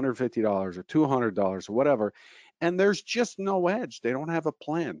 $99 or $150 or $200 or whatever, and there's just no edge. They don't have a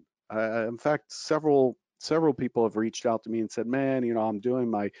plan. In fact, several people have reached out to me and said, "Man, I'm doing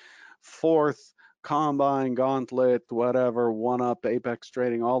my fourth combine, gauntlet, whatever, one up, apex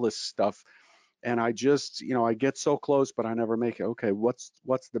trading, all this stuff, and I just, I get so close, but I never make it." Okay, what's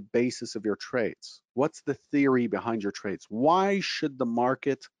the basis of your trades? What's the theory behind your trades? Why should the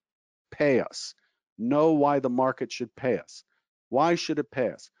market pay us? Know why the market should pay us. Why should it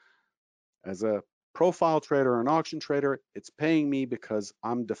pay us? As a profile trader or an auction trader, it's paying me because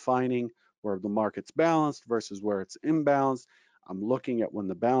I'm defining where the market's balanced versus where it's imbalanced. I'm looking at when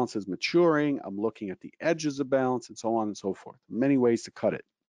the balance is maturing. I'm looking at the edges of balance and so on and so forth. Many ways to cut it.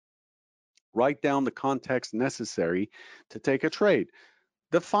 Write down the context necessary to take a trade.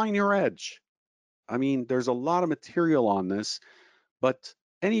 Define your edge. I mean, there's a lot of material on this, but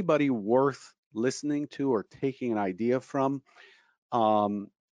anybody worth listening to or taking an idea from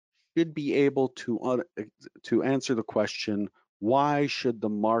should be able to answer the question, why should the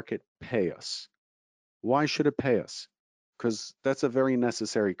market pay us? Why should it pay us? Because that's a very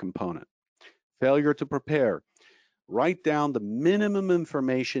necessary component. Failure to prepare. Write down the minimum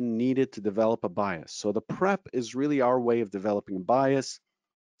information needed to develop a bias. So the prep is really our way of developing a bias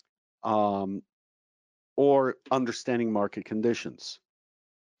or understanding market conditions.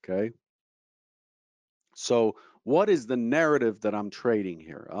 Okay. So what is the narrative that I'm trading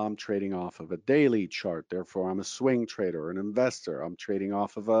here? I'm trading off of a daily chart, therefore I'm a swing trader, an investor. I'm trading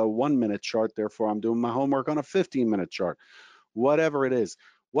off of a 1-minute chart, therefore I'm doing my homework on a 15-minute chart. Whatever it is,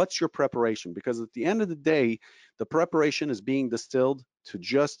 what's your preparation? Because at the end of the day, the preparation is being distilled to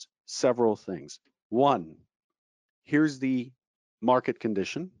just several things. One, here's the market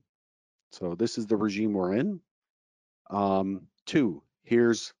condition. So this is the regime we're in. Two,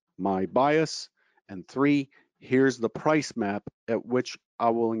 here's my bias. And three, here's the price map at which I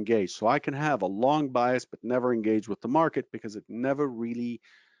will engage. So I can have a long bias but never engage with the market because it never really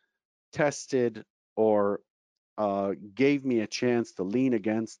tested or gave me a chance to lean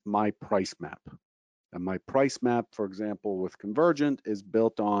against my price map. And my price map, for example, with Convergent is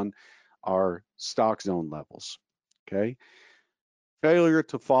built on our stock zone levels. Okay. Failure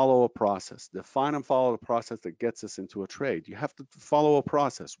to follow a process. Define and follow the process that gets us into a trade. You have to follow a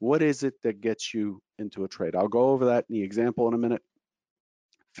process. What is it that gets you into a trade? I'll go over that in the example in a minute.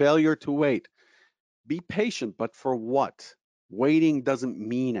 Failure to wait. Be patient, but for what? Waiting doesn't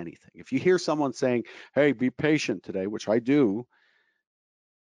mean anything. If you hear someone saying, "Hey, be patient today," which I do,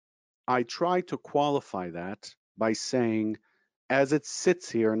 I try to qualify that by saying, as it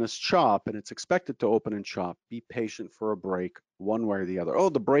sits here in this chop and it's expected to open and chop, be patient for a break one way or the other. Oh,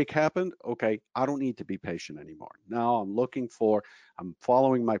 the break happened? Okay, I don't need to be patient anymore. Now I'm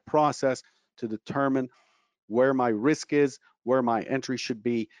following my process to determine where my risk is, where my entry should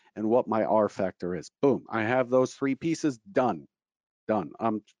be, and what my R factor is. Boom, I have those three pieces done. Done.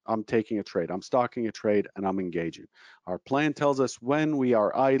 I'm taking a trade. I'm stocking a trade and I'm engaging. Our plan tells us when we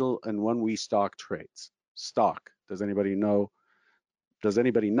are idle and when we stock trades. Stock. Does anybody know? Does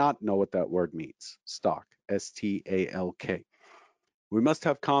anybody not know what that word means? Stock. S-T-A-L-K. We must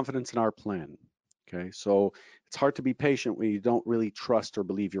have confidence in our plan. Okay, so it's hard to be patient when you don't really trust or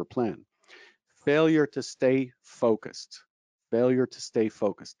believe your plan. Failure to stay focused. Failure to stay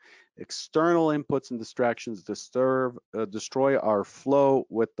focused. External inputs and distractions destroy our flow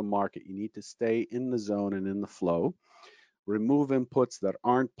with the market. You need to stay in the zone and in the flow. Remove inputs that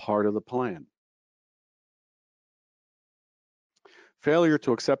aren't part of the plan. Failure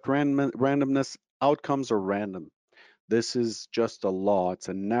to accept randomness. Outcomes are random. This is just a law. It's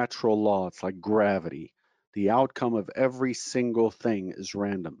a natural law. It's like gravity. The outcome of every single thing is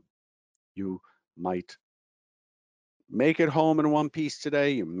random. You might make it home in one piece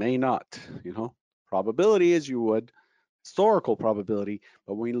today. You may not. Probability is you would. Historical probability,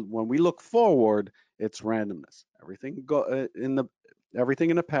 but when we look forward, it's randomness. Everything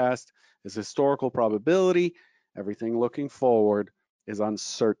in the past is historical probability. Everything looking forward is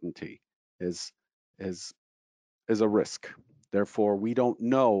uncertainty. Is a risk. Therefore, we don't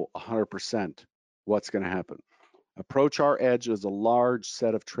know 100% what's going to happen. Approach our edge as a large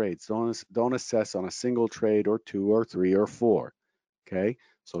set of trades. Don't assess on a single trade or two or three or four. Okay,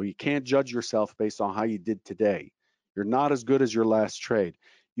 so you can't judge yourself based on how you did today. You're not as good as your last trade.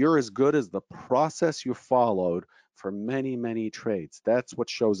 You're as good as the process you followed for many, many trades. That's what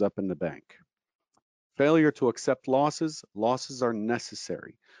shows up in the bank. Failure to accept losses. Losses are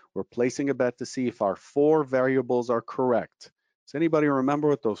necessary. We're placing a bet to see if our 4 variables are correct. Does anybody remember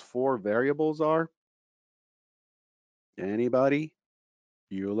what those 4 variables are? Anybody?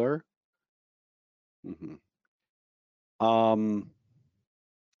 Bueller?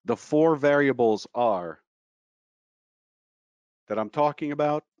 The 4 variables are that I'm talking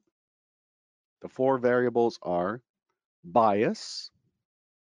about. The 4 variables are bias,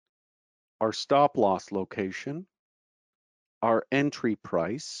 our stop loss location, our entry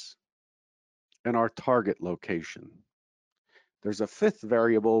price, and our target location. There's a 5th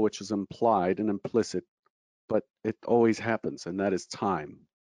variable which is implied and implicit, but it always happens, and that is time.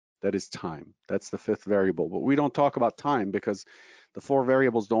 That is time. That's the 5th variable. But we don't talk about time because the 4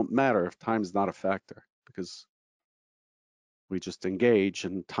 variables don't matter if time is not a factor, because we just engage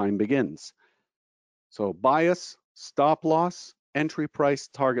and time begins. So bias, stop loss, entry price,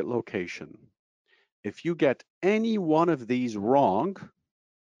 target location. If you get any one of these wrong,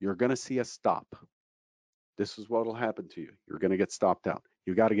 you're going to see a stop. This is what will happen to you. You're going to get stopped out.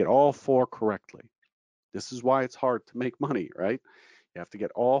 You got to get all 4 correctly. This is why it's hard to make money, right? You have to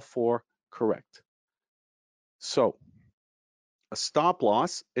get all 4 correct. So a stop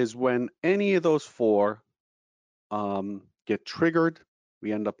loss is when any of those 4 get triggered.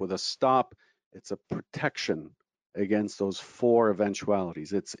 We end up with a stop. It's a protection against those 4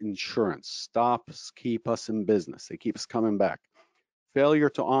 eventualities. It's insurance. Stops keep us in business. They keep us coming back. Failure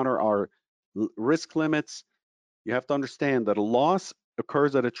to honor our risk limits. You have to understand that a loss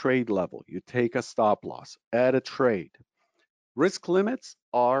occurs at a trade level. You take a stop loss at a trade. Risk limits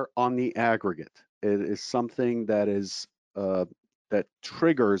are on the aggregate. It is something that is that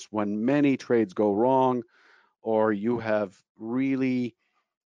triggers when many trades go wrong, or you have really,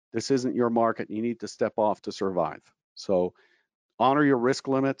 this isn't your market, you need to step off to survive. So honor your risk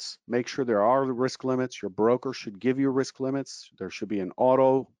limits, make sure there are risk limits. Your broker should give you risk limits. There should be an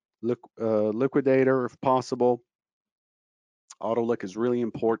auto liquidator if possible. Auto lick is really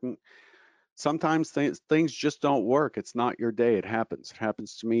important. Sometimes things just don't work. It's not your day. It happens. It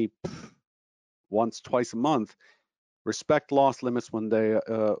happens to me once, twice a month. Respect loss limits when they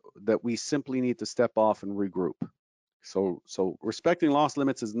that we simply need to step off and regroup. So respecting loss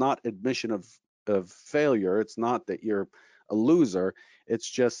limits is not admission of failure. It's not that you're a loser. It's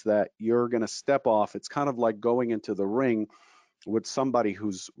just that you're going to step off. It's kind of like going into the ring with somebody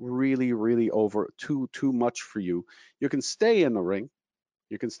who's really, really over too much for you. You can stay in the ring.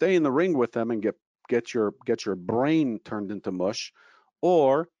 You can stay in the ring with them and get your brain turned into mush,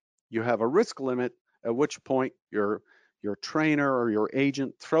 or you have a risk limit, at which point your trainer or your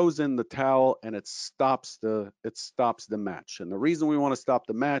agent throws in the towel and it stops the match. And the reason we want to stop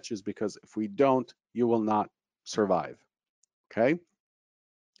the match is because if we don't, you will not survive. Okay?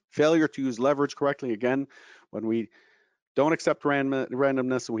 Failure to use leverage correctly. Again, when we don't accept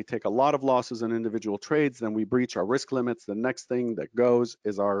randomness and we take a lot of losses in individual trades, then we breach our risk limits. The next thing that goes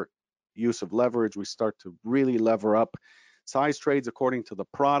is our use of leverage. We start to really lever up. Size trades according to the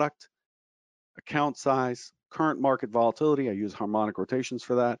product, account size, current market volatility. I use harmonic rotations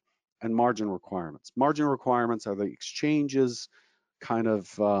for that, and margin requirements. Margin requirements are the exchange's kind of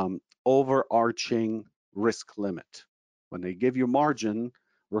overarching risk limit. When they give you margin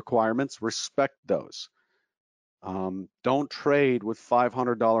requirements, respect those. Don't trade with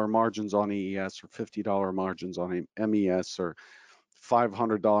 $500 margins on EES or $50 margins on MES or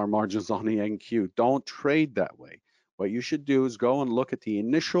 $500 margins on the NQ. Don't trade that way. What you should do is go and look at the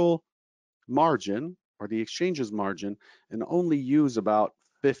initial margin or the exchange's margin and only use about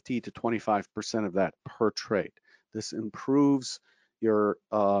 50 to 25% of that per trade. This improves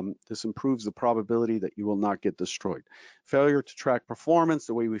the probability that you will not get destroyed. Failure to track performance,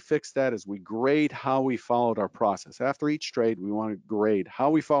 the way we fix that is we grade how we followed our process. After each trade, we want to grade how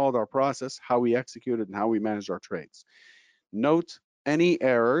we followed our process, how we executed, and how we managed our trades. Note any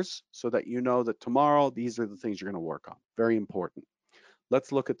errors so that you know that tomorrow, these are the things you're going to work on. Very important.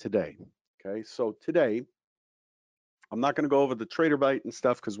 Let's look at today. Okay, so today, I'm not going to go over the trader bite and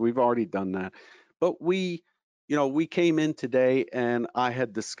stuff because we've already done that, but we came in today and I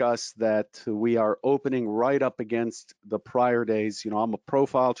had discussed that we are opening right up against the prior days. I'm a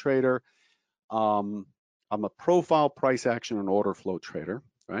profile trader. I'm a profile price action and order flow trader,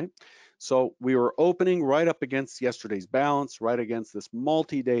 right? So we were opening right up against yesterday's balance, right against this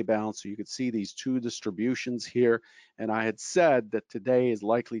multi-day balance. So you could see these 2 distributions here. And I had said that today is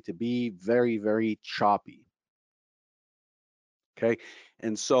likely to be very, very choppy. Okay,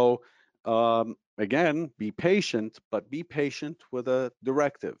 and so again, be patient, but be patient with a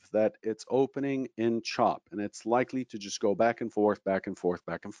directive that it's opening in chop and it's likely to just go back and forth, back and forth,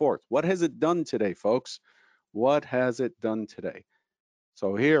 back and forth. What has it done today, folks? What has it done today?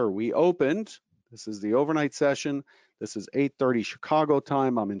 So here we opened. This is the overnight session. This is 8:30 Chicago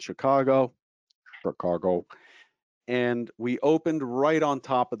time. I'm in Chicago. And we opened right on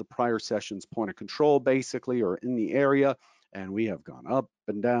top of the prior session's point of control, basically, or in the area, and we have gone up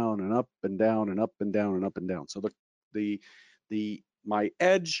and down and up and down and up and down and up and down. So my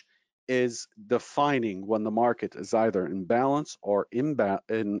edge is defining when the market is either in balance or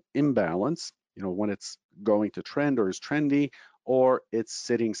in imbalance, when it's going to trend or is trendy, or it's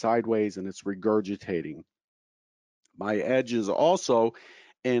sitting sideways and it's regurgitating. My edge is also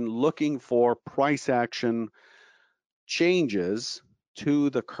in looking for price action changes to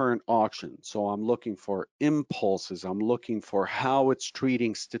the current auction. So I'm looking for impulses. I'm looking for how it's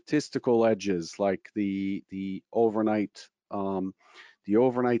treating statistical edges like the overnight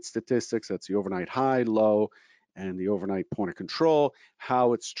statistics. That's the overnight high, low, and the overnight point of control.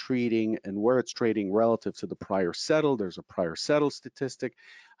 How it's treating and where it's trading relative to the prior settle. There's a prior settle statistic.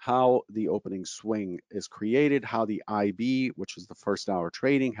 How the opening swing is created. How the IB, which is the first hour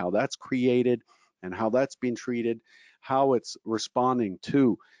trading, how that's created and how that's being treated. How it's responding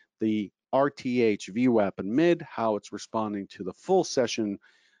to the RTH, VWAP, and mid, how it's responding to the full session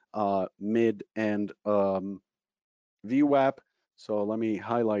mid and VWAP. So let me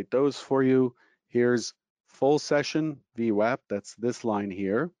highlight those for you. Here's full session VWAP, that's this line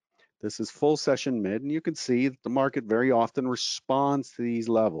here. This is full session mid, and you can see that the market very often responds to these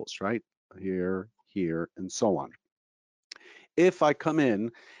levels, right? Here, here, and so on. If I come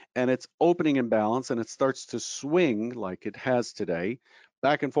in and it's opening imbalance and it starts to swing like it has today,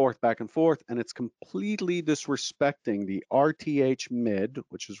 back and forth, and it's completely disrespecting the RTH mid,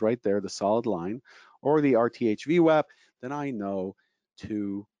 which is right there, the solid line, or the RTH VWAP, then I know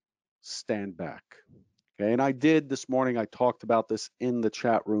to stand back. Okay, and I did this morning, I talked about this in the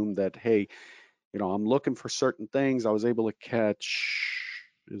chat room that, hey, I'm looking for certain things. I was able to catch,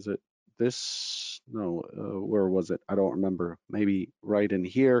 is it this? No, where was it? I don't remember. Maybe right in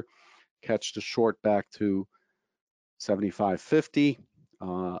here, catch the short back to 75.50.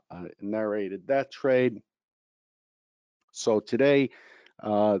 I narrated that trade. So today,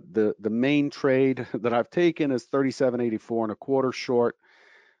 the main trade that I've taken is 37.84 and a quarter short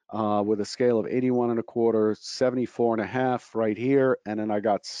with a scale of 81 and a quarter, 74 and a half right here, and then I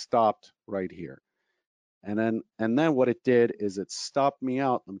got stopped right here. And then what it did is it stopped me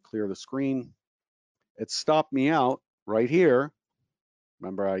out. Let me clear the screen. It stopped me out right here.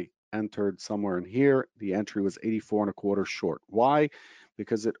 Remember, I entered somewhere in here. The entry was 84 and a quarter short. Why?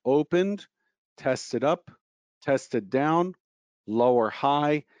 Because it opened, tested up, tested down, lower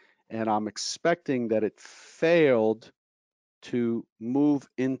high, and I'm expecting that it failed to move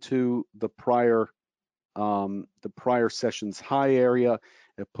into the prior session's high area.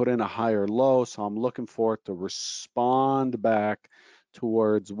 It put in a higher low, so I'm looking for it to respond back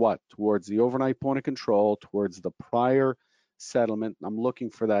towards what? Towards the overnight point of control, towards the prior settlement. I'm looking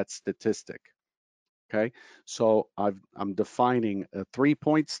for that statistic. Okay, so I'm defining a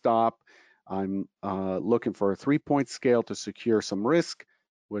 3-point stop. I'm looking for a 3-point scale to secure some risk,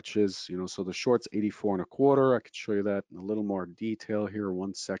 which is, so the short's 84 and a quarter. I could show you that in a little more detail here.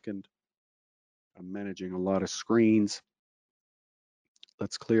 1 second. I'm managing a lot of screens.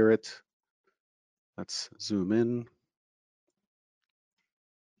 Let's clear it. Let's zoom in.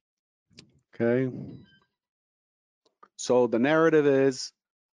 Okay. So the narrative is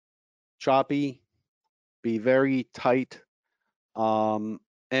choppy, be very tight.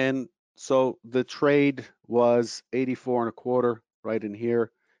 And so the trade was 84 and a quarter right in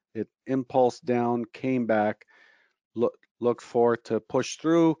here. It impulsed down, came back, looked for it to push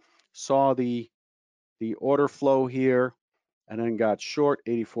through, saw the order flow here, and then got short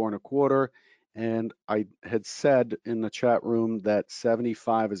 84 and a quarter. And I had said in the chat room that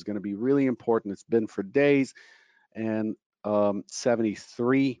 75 is going to be really important. It's been for days. And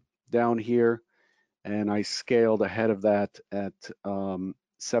 73 down here. And I scaled ahead of that at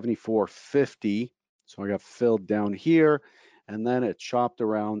 74.50. So I got filled down here. And then it chopped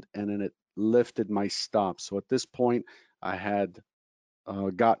around and then it lifted my stop. So at this point, I had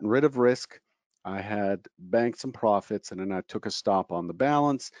gotten rid of risk. I had banked some profits and then I took a stop on the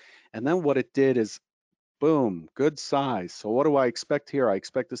balance. And then what it did is, boom, good size. So what do I expect here? I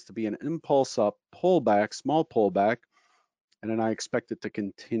expect this to be an impulse up, pullback, small pullback, and then I expect it to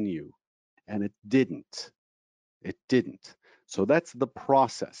continue. And it didn't. It didn't. So that's the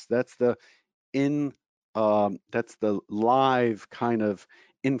process. That's the live kind of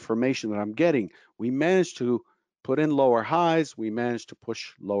information that I'm getting. We managed to put in lower highs, we managed to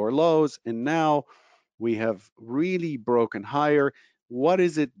push lower lows, and now we have really broken higher. What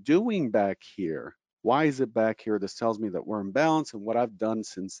is it doing back here? Why is it back here? This tells me that we're in balance. And what I've done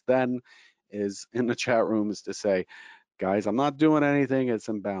since then is in the chat room is to say, guys, I'm not doing anything. It's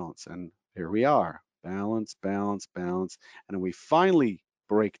in balance. And here we are, balance, balance, balance. And then we finally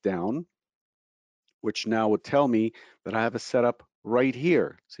break down, which now would tell me that I have a setup right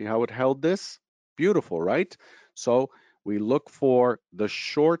here. See how it held this? Beautiful, right? So we look for the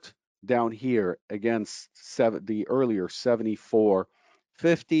short down here against the earlier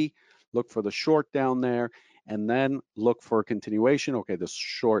 74.50. Look for the short down there and then look for a continuation. Okay, the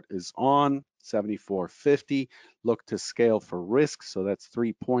short is on 74.50. Look to scale for risk. So that's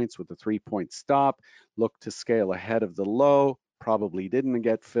 3 points with a 3-point stop. Look to scale ahead of the low. Probably didn't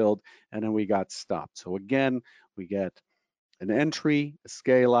get filled, and then we got stopped. So again, we get an entry, a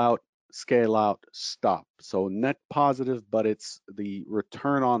scale out, stop. So net positive, but it's the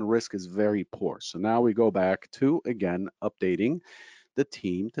return on risk is very poor. So now we go back to, again, updating the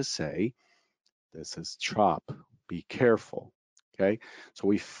team to say, this is chop, be careful, okay? So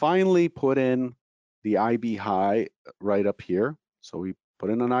we finally put in the IB high right up here. So we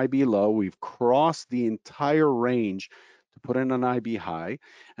put in an IB low, we've crossed the entire range to put in an IB high,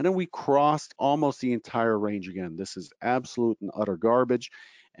 and then we crossed almost the entire range again. This is absolute and utter garbage,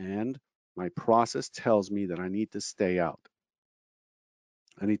 and my process tells me that I need to stay out.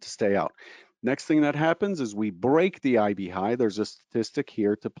 I need to stay out. Next thing that happens is we break the IB high. There's a statistic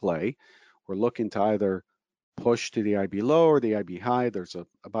here to play. We're looking to either push to the IB low or the IB high. There's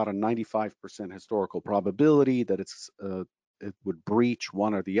about a 95% historical probability that it would breach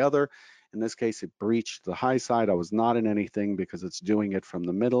one or the other. In this case, it breached the high side. I was not in anything because it's doing it from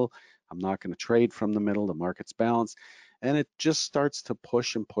the middle. I'm not going to trade from the middle. The market's balanced. And it just starts to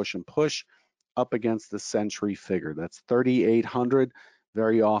push and push and push up against the century figure. That's 3,800.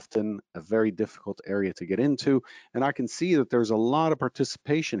 Very often a very difficult area to get into. And I can see that there's a lot of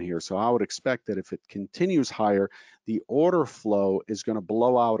participation here. So I would expect that if it continues higher, the order flow is going to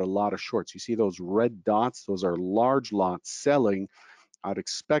blow out a lot of shorts. You see those red dots? Those are large lots selling. I'd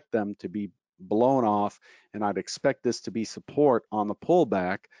expect them to be blown off, and I'd expect this to be support on the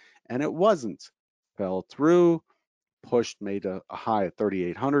pullback, and it wasn't. Fell through, pushed, made a high at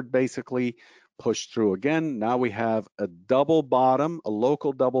 3,800 basically, pushed through again. Now we have a double bottom, a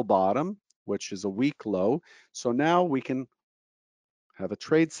local double bottom, which is a weak low. So now we can have a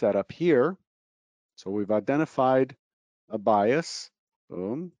trade setup here. So we've identified a bias,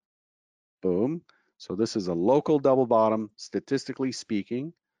 boom, boom. So this is a local double bottom, statistically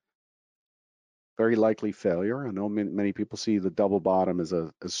speaking, very likely failure. I know many people see the double bottom as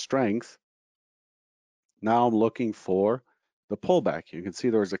a strength. Now I'm looking for the pullback. You can see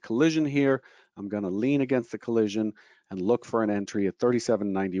there's a collision here. I'm going to lean against the collision and look for an entry at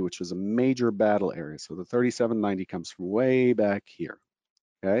 37.90, which is a major battle area. So the 37.90 comes from way back here,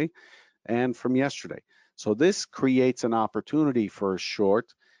 okay, and from yesterday. So this creates an opportunity for a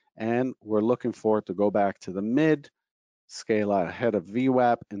short, and we're looking for it to go back to the mid, scale out ahead of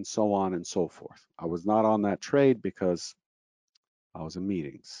VWAP, and so on and so forth. I was not on that trade because I was in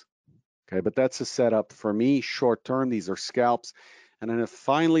meetings. Okay, but that's a setup for me, short term. These are scalps. And then it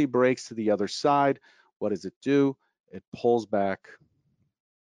finally breaks to the other side. What does it do? It pulls back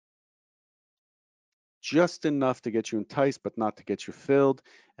just enough to get you enticed, but not to get you filled.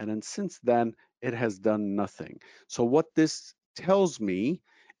 And then since then, it has done nothing. So what this tells me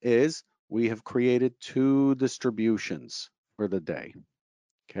is we have created two distributions for the day.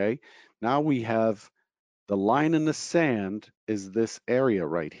 Okay, now we have the line in the sand is this area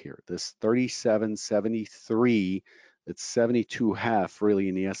right here, this 37.73. It's 72.5 really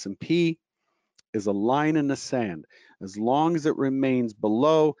in the S&P is a line in the sand. As long as it remains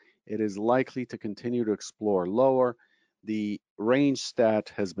below, it is likely to continue to explore lower. The range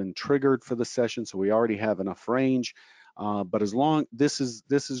stat has been triggered for the session, so we already have enough range. But as long this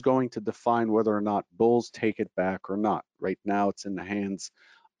is going to define whether or not bulls take it back or not. Right now, it's in the hands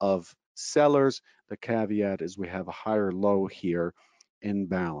of sellers. The caveat is we have a higher low here in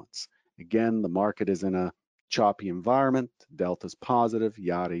balance. Again, the market is in a choppy environment, delta's positive,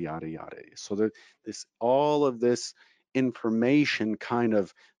 yada, yada, yada. So all of this information kind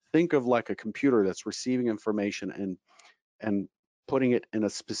of think of like a computer that's receiving information and putting it in a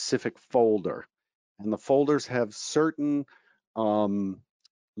specific folder. And the folders have certain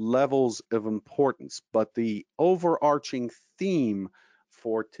levels of importance, but the overarching theme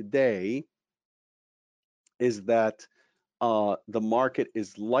for today is that the market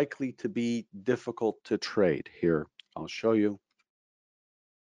is likely to be difficult to trade. Here, I'll show you.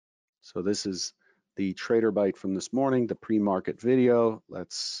 So this is the Trader Bite from this morning, the pre-market video.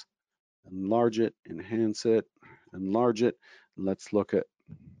 Let's enlarge it, enhance it, enlarge it. Let's look at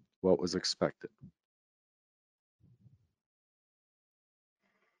what was expected.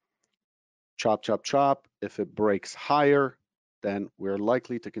 Chop, chop, chop. If it breaks higher, then we're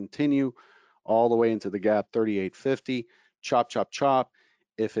likely to continue all the way into the gap 38.50. Chop, chop, chop.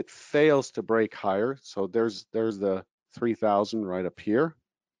 If it fails to break higher, so there's the 3,000 right up here,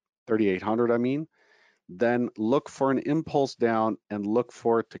 3,800 I mean, then look for an impulse down and look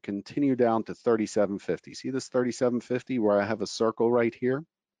for it to continue down to 37.50. See this 37.50 where I have a circle right here?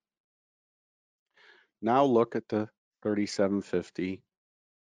 Now look at the 37.50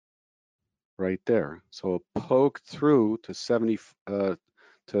 right there. So it poked through to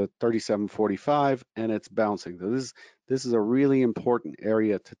 37.45 and it's bouncing. So this is a really important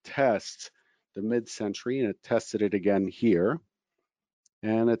area to test the mid-century, and it tested it again here.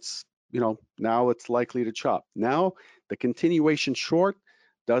 And it's, now it's likely to chop. Now the continuation short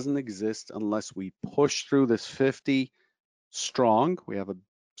doesn't exist unless we push through this 50 strong. We have a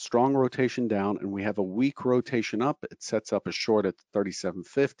strong rotation down and we have a weak rotation up. It sets up a short at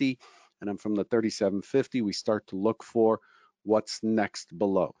 37.50. And then from the 37.50, we start to look for what's next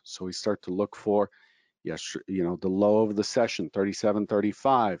below. So we start to look for, yes, the low of the session,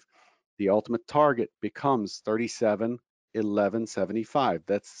 37.35. The ultimate target becomes 37.1175.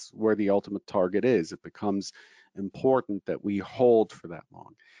 That's where the ultimate target is. It becomes important that we hold for that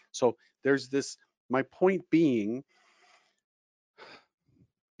long. So there's this, my point being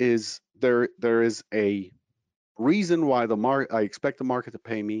is there is a reason why I expect the market to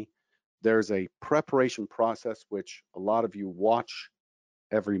pay me. There's a preparation process, which a lot of you watch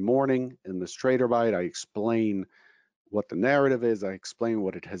every morning in this Trader Bite. I explain what the narrative is. I explain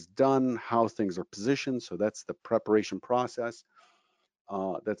what it has done, how things are positioned. So that's the preparation process.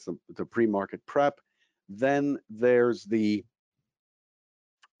 That's the pre-market prep. Then there's the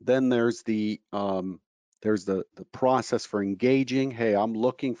process for engaging. Hey, I'm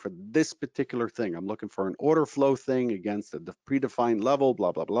looking for this particular thing. I'm looking for an order flow thing against the predefined level,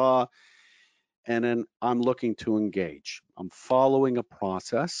 blah, blah, blah. And then I'm looking to engage. I'm following a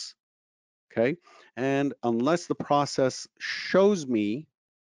process, okay? And unless the process shows me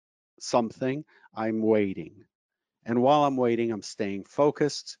something, I'm waiting. And while I'm waiting, I'm staying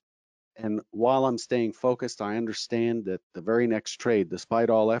focused. And while I'm staying focused, I understand that the very next trade, despite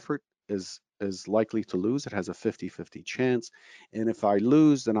all effort, is likely to lose. It has a 50-50 chance. And if I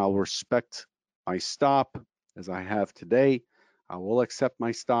lose, then I'll respect my stop as I have today. I will accept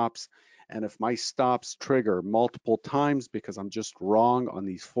my stops. And if my stops trigger multiple times because I'm just wrong on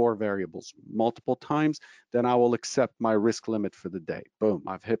these 4 variables multiple times, then I will accept my risk limit for the day. Boom,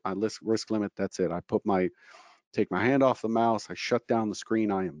 I've hit my risk limit. That's it. I take my hand off the mouse, I shut down the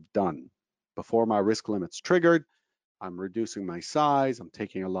screen, I am done. Before my risk limit's triggered, I'm reducing my size, I'm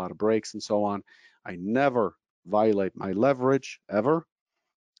taking a lot of breaks and so on. I never violate my leverage, ever,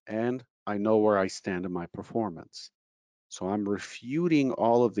 and I know where I stand in my performance. So I'm refuting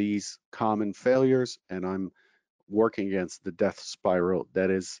all of these common failures, and I'm working against the death spiral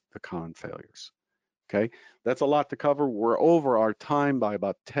that is the common failures. Okay, that's a lot to cover. We're over our time by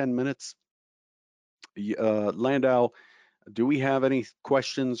about 10 minutes. Landau, do we have any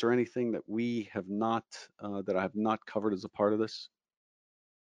questions or anything that we have not, that I have not covered as a part of this?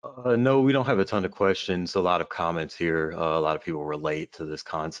 No, we don't have a ton of questions. A lot of comments here. A lot of people relate to this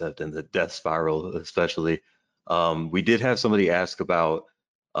concept and the death spiral, especially. We did have somebody ask about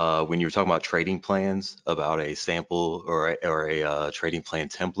when you were talking about trading plans, about a sample or a trading plan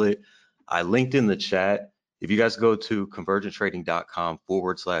template. I linked in the chat. If you guys go to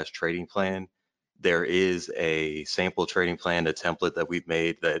convergentrading.com/trading plan, there is a sample trading plan, a template that we've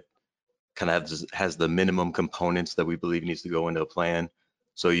made that kind of has the minimum components that we believe needs to go into a plan.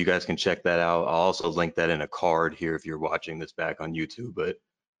 So you guys can check that out. I'll also link that in a card here if you're watching this back on YouTube, but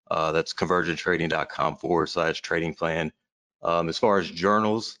that's convergentrading.com/trading plan. As far as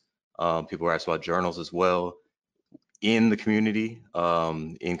journals, people are asked about journals as well. In the community,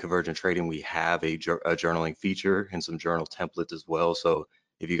 in Convergent Trading, we have a journaling feature and some journal templates as well. So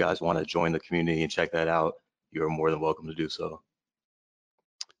if you guys want to join the community and check that out, you're more than welcome to do so.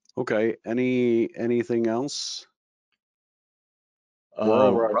 Okay, anything else? We're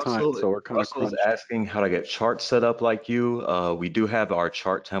over our time, so we're kind of Russell's crunched. asking how to get charts set up like you. We do have our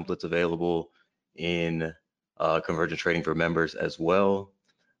chart templates available in Convergent Trading for members as well.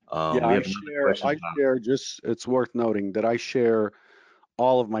 Yeah, We I have another question. share, just, it's worth noting that I share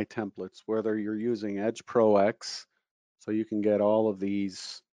all of my templates, whether you're using Edge Pro X, so you can get all of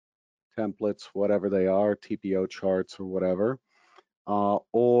these templates, whatever they are, TPO charts or whatever.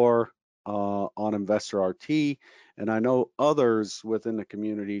 or on InvestorRT. And I know others within the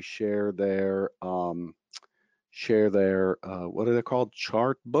community share their what are they called,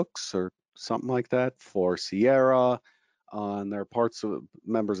 chart books or something like that for Sierra. And there are parts of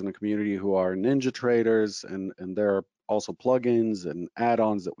members in the community who are ninja traders, and there are also plugins and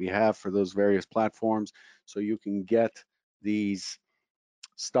add-ons that we have for those various platforms, so you can get these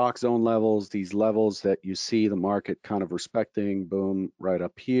stock zone levels, these levels that you see the market kind of respecting, boom, right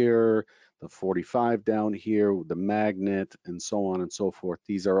up here, the 45 down here, the magnet, and so on and so forth.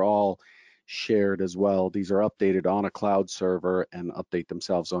 These are all shared as well. These are updated on a cloud server and update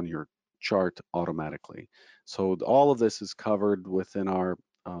themselves on your chart automatically. So all of this is covered within our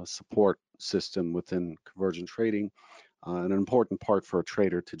support system within Convergent Trading, an important part for a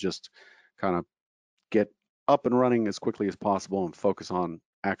trader to just kind of get up and running as quickly as possible and focus on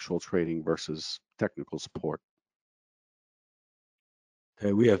actual trading versus technical support.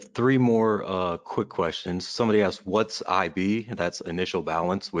 Okay, we have three more quick questions. Somebody asked, what's IB? That's initial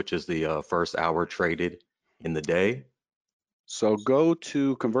balance, which is the first hour traded in the day. So go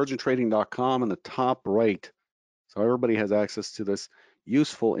to convergenttrading.com in the top right. So everybody has access to this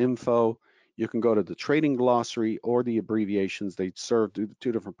useful info. You can go to the trading glossary or the abbreviations. They serve two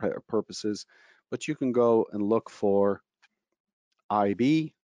different purposes, but you can go and look for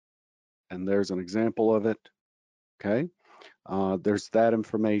IB, and there's an example of it. Okay. There's that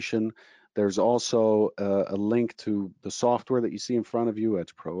information. There's also a link to the software that you see in front of you,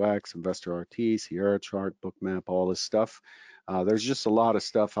 Edge Pro X, InvestorRT, Sierra Chart, Bookmap, all this stuff. There's just a lot of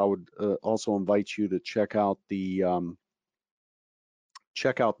stuff. I would also invite you to check out the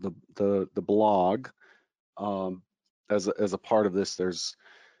blog as a part of this. There's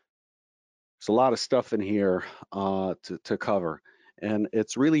a lot of stuff in here to cover. And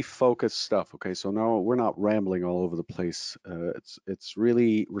it's really focused stuff. Okay, so no, we're not rambling all over the place. It's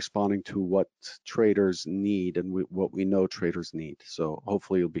really responding to what traders need and what we know traders need. So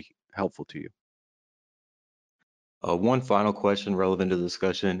hopefully it'll be helpful to you. One final question relevant to the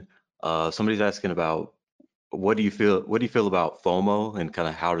discussion. Somebody's asking about what do you feel about FOMO, and kind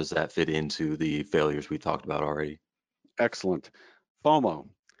of how does that fit into the failures we talked about already? Excellent. FOMO.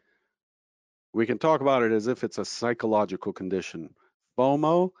 We can talk about it as if it's a psychological condition.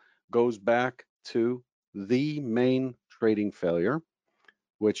 FOMO goes back to the main trading failure,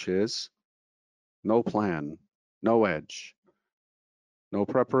 which is no plan, no edge, no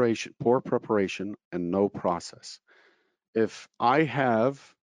preparation, poor preparation, and no process. If I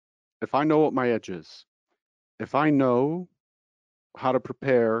know what my edge is, if I know how to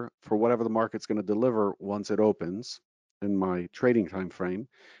prepare for whatever the market's going to deliver once it opens in my trading time frame,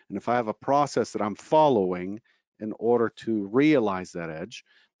 and if I have a process that I'm following in order to realize that edge,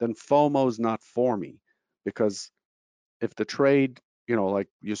 then FOMO is not for me. Because if the trade, like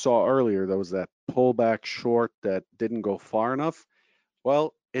you saw earlier, there was that pullback short that didn't go far enough,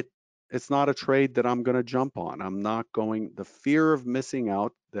 well, it's not a trade that I'm going to jump on. I'm not going. The fear of missing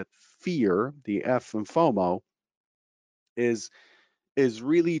out, that fear, the F in FOMO, is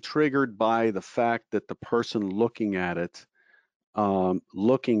really triggered by the fact that the person looking at it,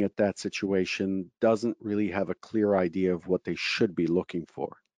 looking at that situation, doesn't really have a clear idea of what they should be looking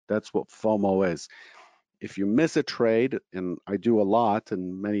for. That's what FOMO is. If you miss a trade, and I do a lot,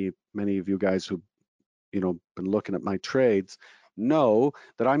 and many of you guys who been looking at my trades know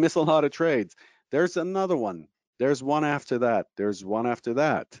that I miss a lot of trades. There's another one. There's one after that. There's one after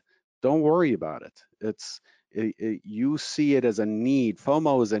that. Don't worry about it. You see it as a need.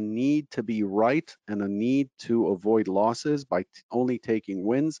 FOMO is a need to be right and a need to avoid losses by only taking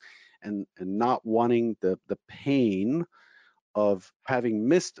wins and not wanting the pain of having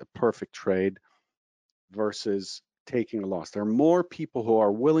missed a perfect trade versus taking a loss. There are more people who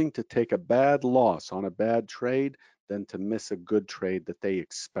are willing to take a bad loss on a bad trade than to miss a good trade that they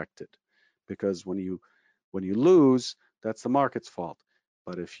expected. Because when you lose, that's the market's fault.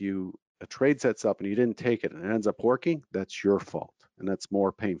 But if a trade sets up and you didn't take it and it ends up working, that's your fault, and that's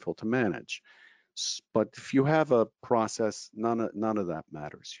more painful to manage. But if you have a process, none of that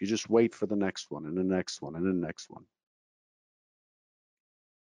matters. You just wait for the next one and the next one and the next one.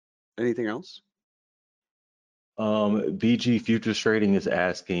 Anything else? BG Futures Trading is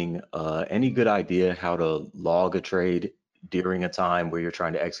asking, any good idea how to log a trade during a time where you're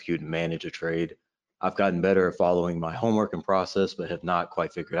trying to execute and manage a trade? I've gotten better at following my homework and process, but have not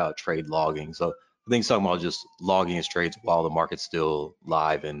quite figured out trade logging. So I think talking about just logging his trades while the market's still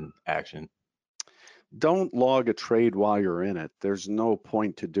live in action. Don't log a trade while you're in it. There's no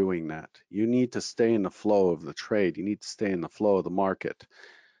point to doing that. You need to stay in the flow of the trade. You need to stay in the flow of the market.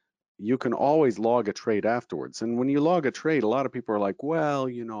 you can always log a trade afterwards. And when you log a trade, a lot of people are like, well,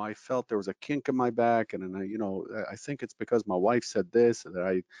 I felt there was a kink in my back, and then I think it's because my wife said this that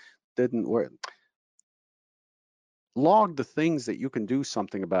I didn't wear. Log the things that you can do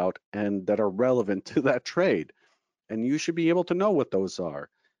something about and that are relevant to that trade, and you should be able to know what those are.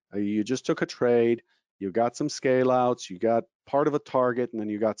 You just took a trade, you got some scale outs, you got part of a target, and then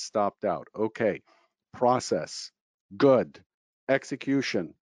you got stopped out. Okay, process, good.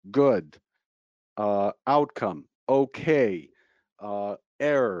 Execution, good. Outcome, okay.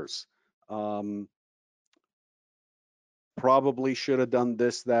 Errors, probably should have done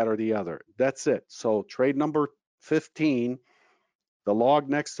this, that, or the other. That's it. So trade number 15, the log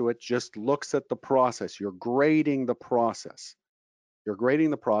next to it just looks at the process. You're grading the process. You're grading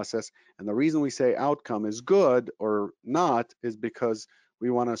the process. And the reason we say outcome is good or not is because we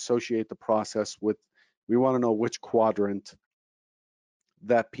want to associate the process with, we want to know which quadrant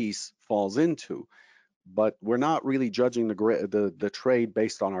that piece falls into. But we're not really judging the trade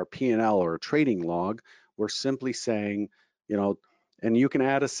based on our P&L or a trading log. We're simply saying, and you can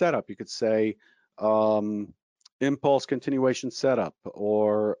add a setup. You could say impulse continuation setup,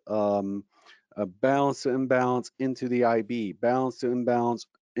 or a balance to imbalance into the IB, balance to imbalance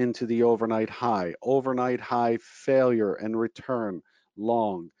into the overnight high failure and return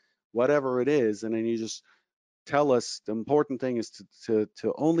long, whatever it is. And then you just tell us, the important thing is to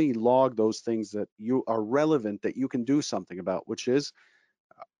only log those things that you are relevant, that you can do something about, which is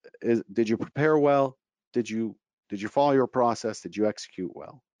did you prepare well? Did you follow your process? Did you execute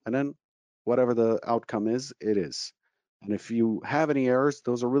well? And then whatever the outcome is, it is. And if you have any errors,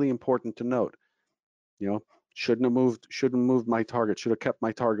 those are really important to note. Shouldn't have moved my target, should have kept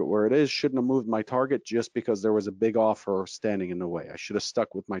my target where it is, shouldn't have moved my target just because there was a big offer standing in the way. I should have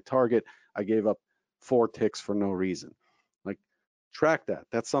stuck with my target. I gave up 4 ticks for no reason. Like, track that.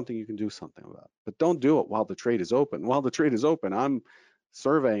 That's something you can do something about. But don't do it while the trade is open. While the trade is open, I'm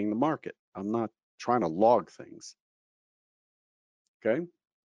surveying the market. I'm not trying to log things. Okay?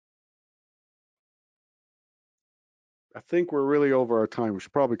 I think we're really over our time. We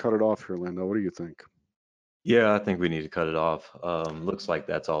should probably cut it off here, Linda. What do you think? Yeah, I think we need to cut it off. Looks like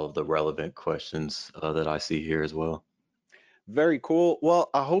that's all of the relevant questions that I see here as well. Very cool.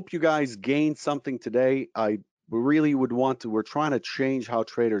 Well, I hope you guys gained something today. I really would want to, we're trying to change how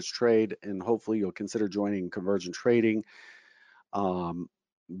traders trade, and hopefully you'll consider joining Convergent Trading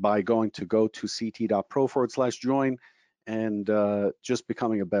by going to ct.pro/join and just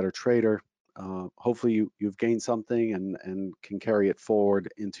becoming a better trader. Hopefully you've gained something and can carry it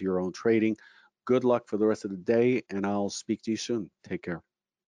forward into your own trading. Good luck for the rest of the day, and I'll speak to you soon. Take care.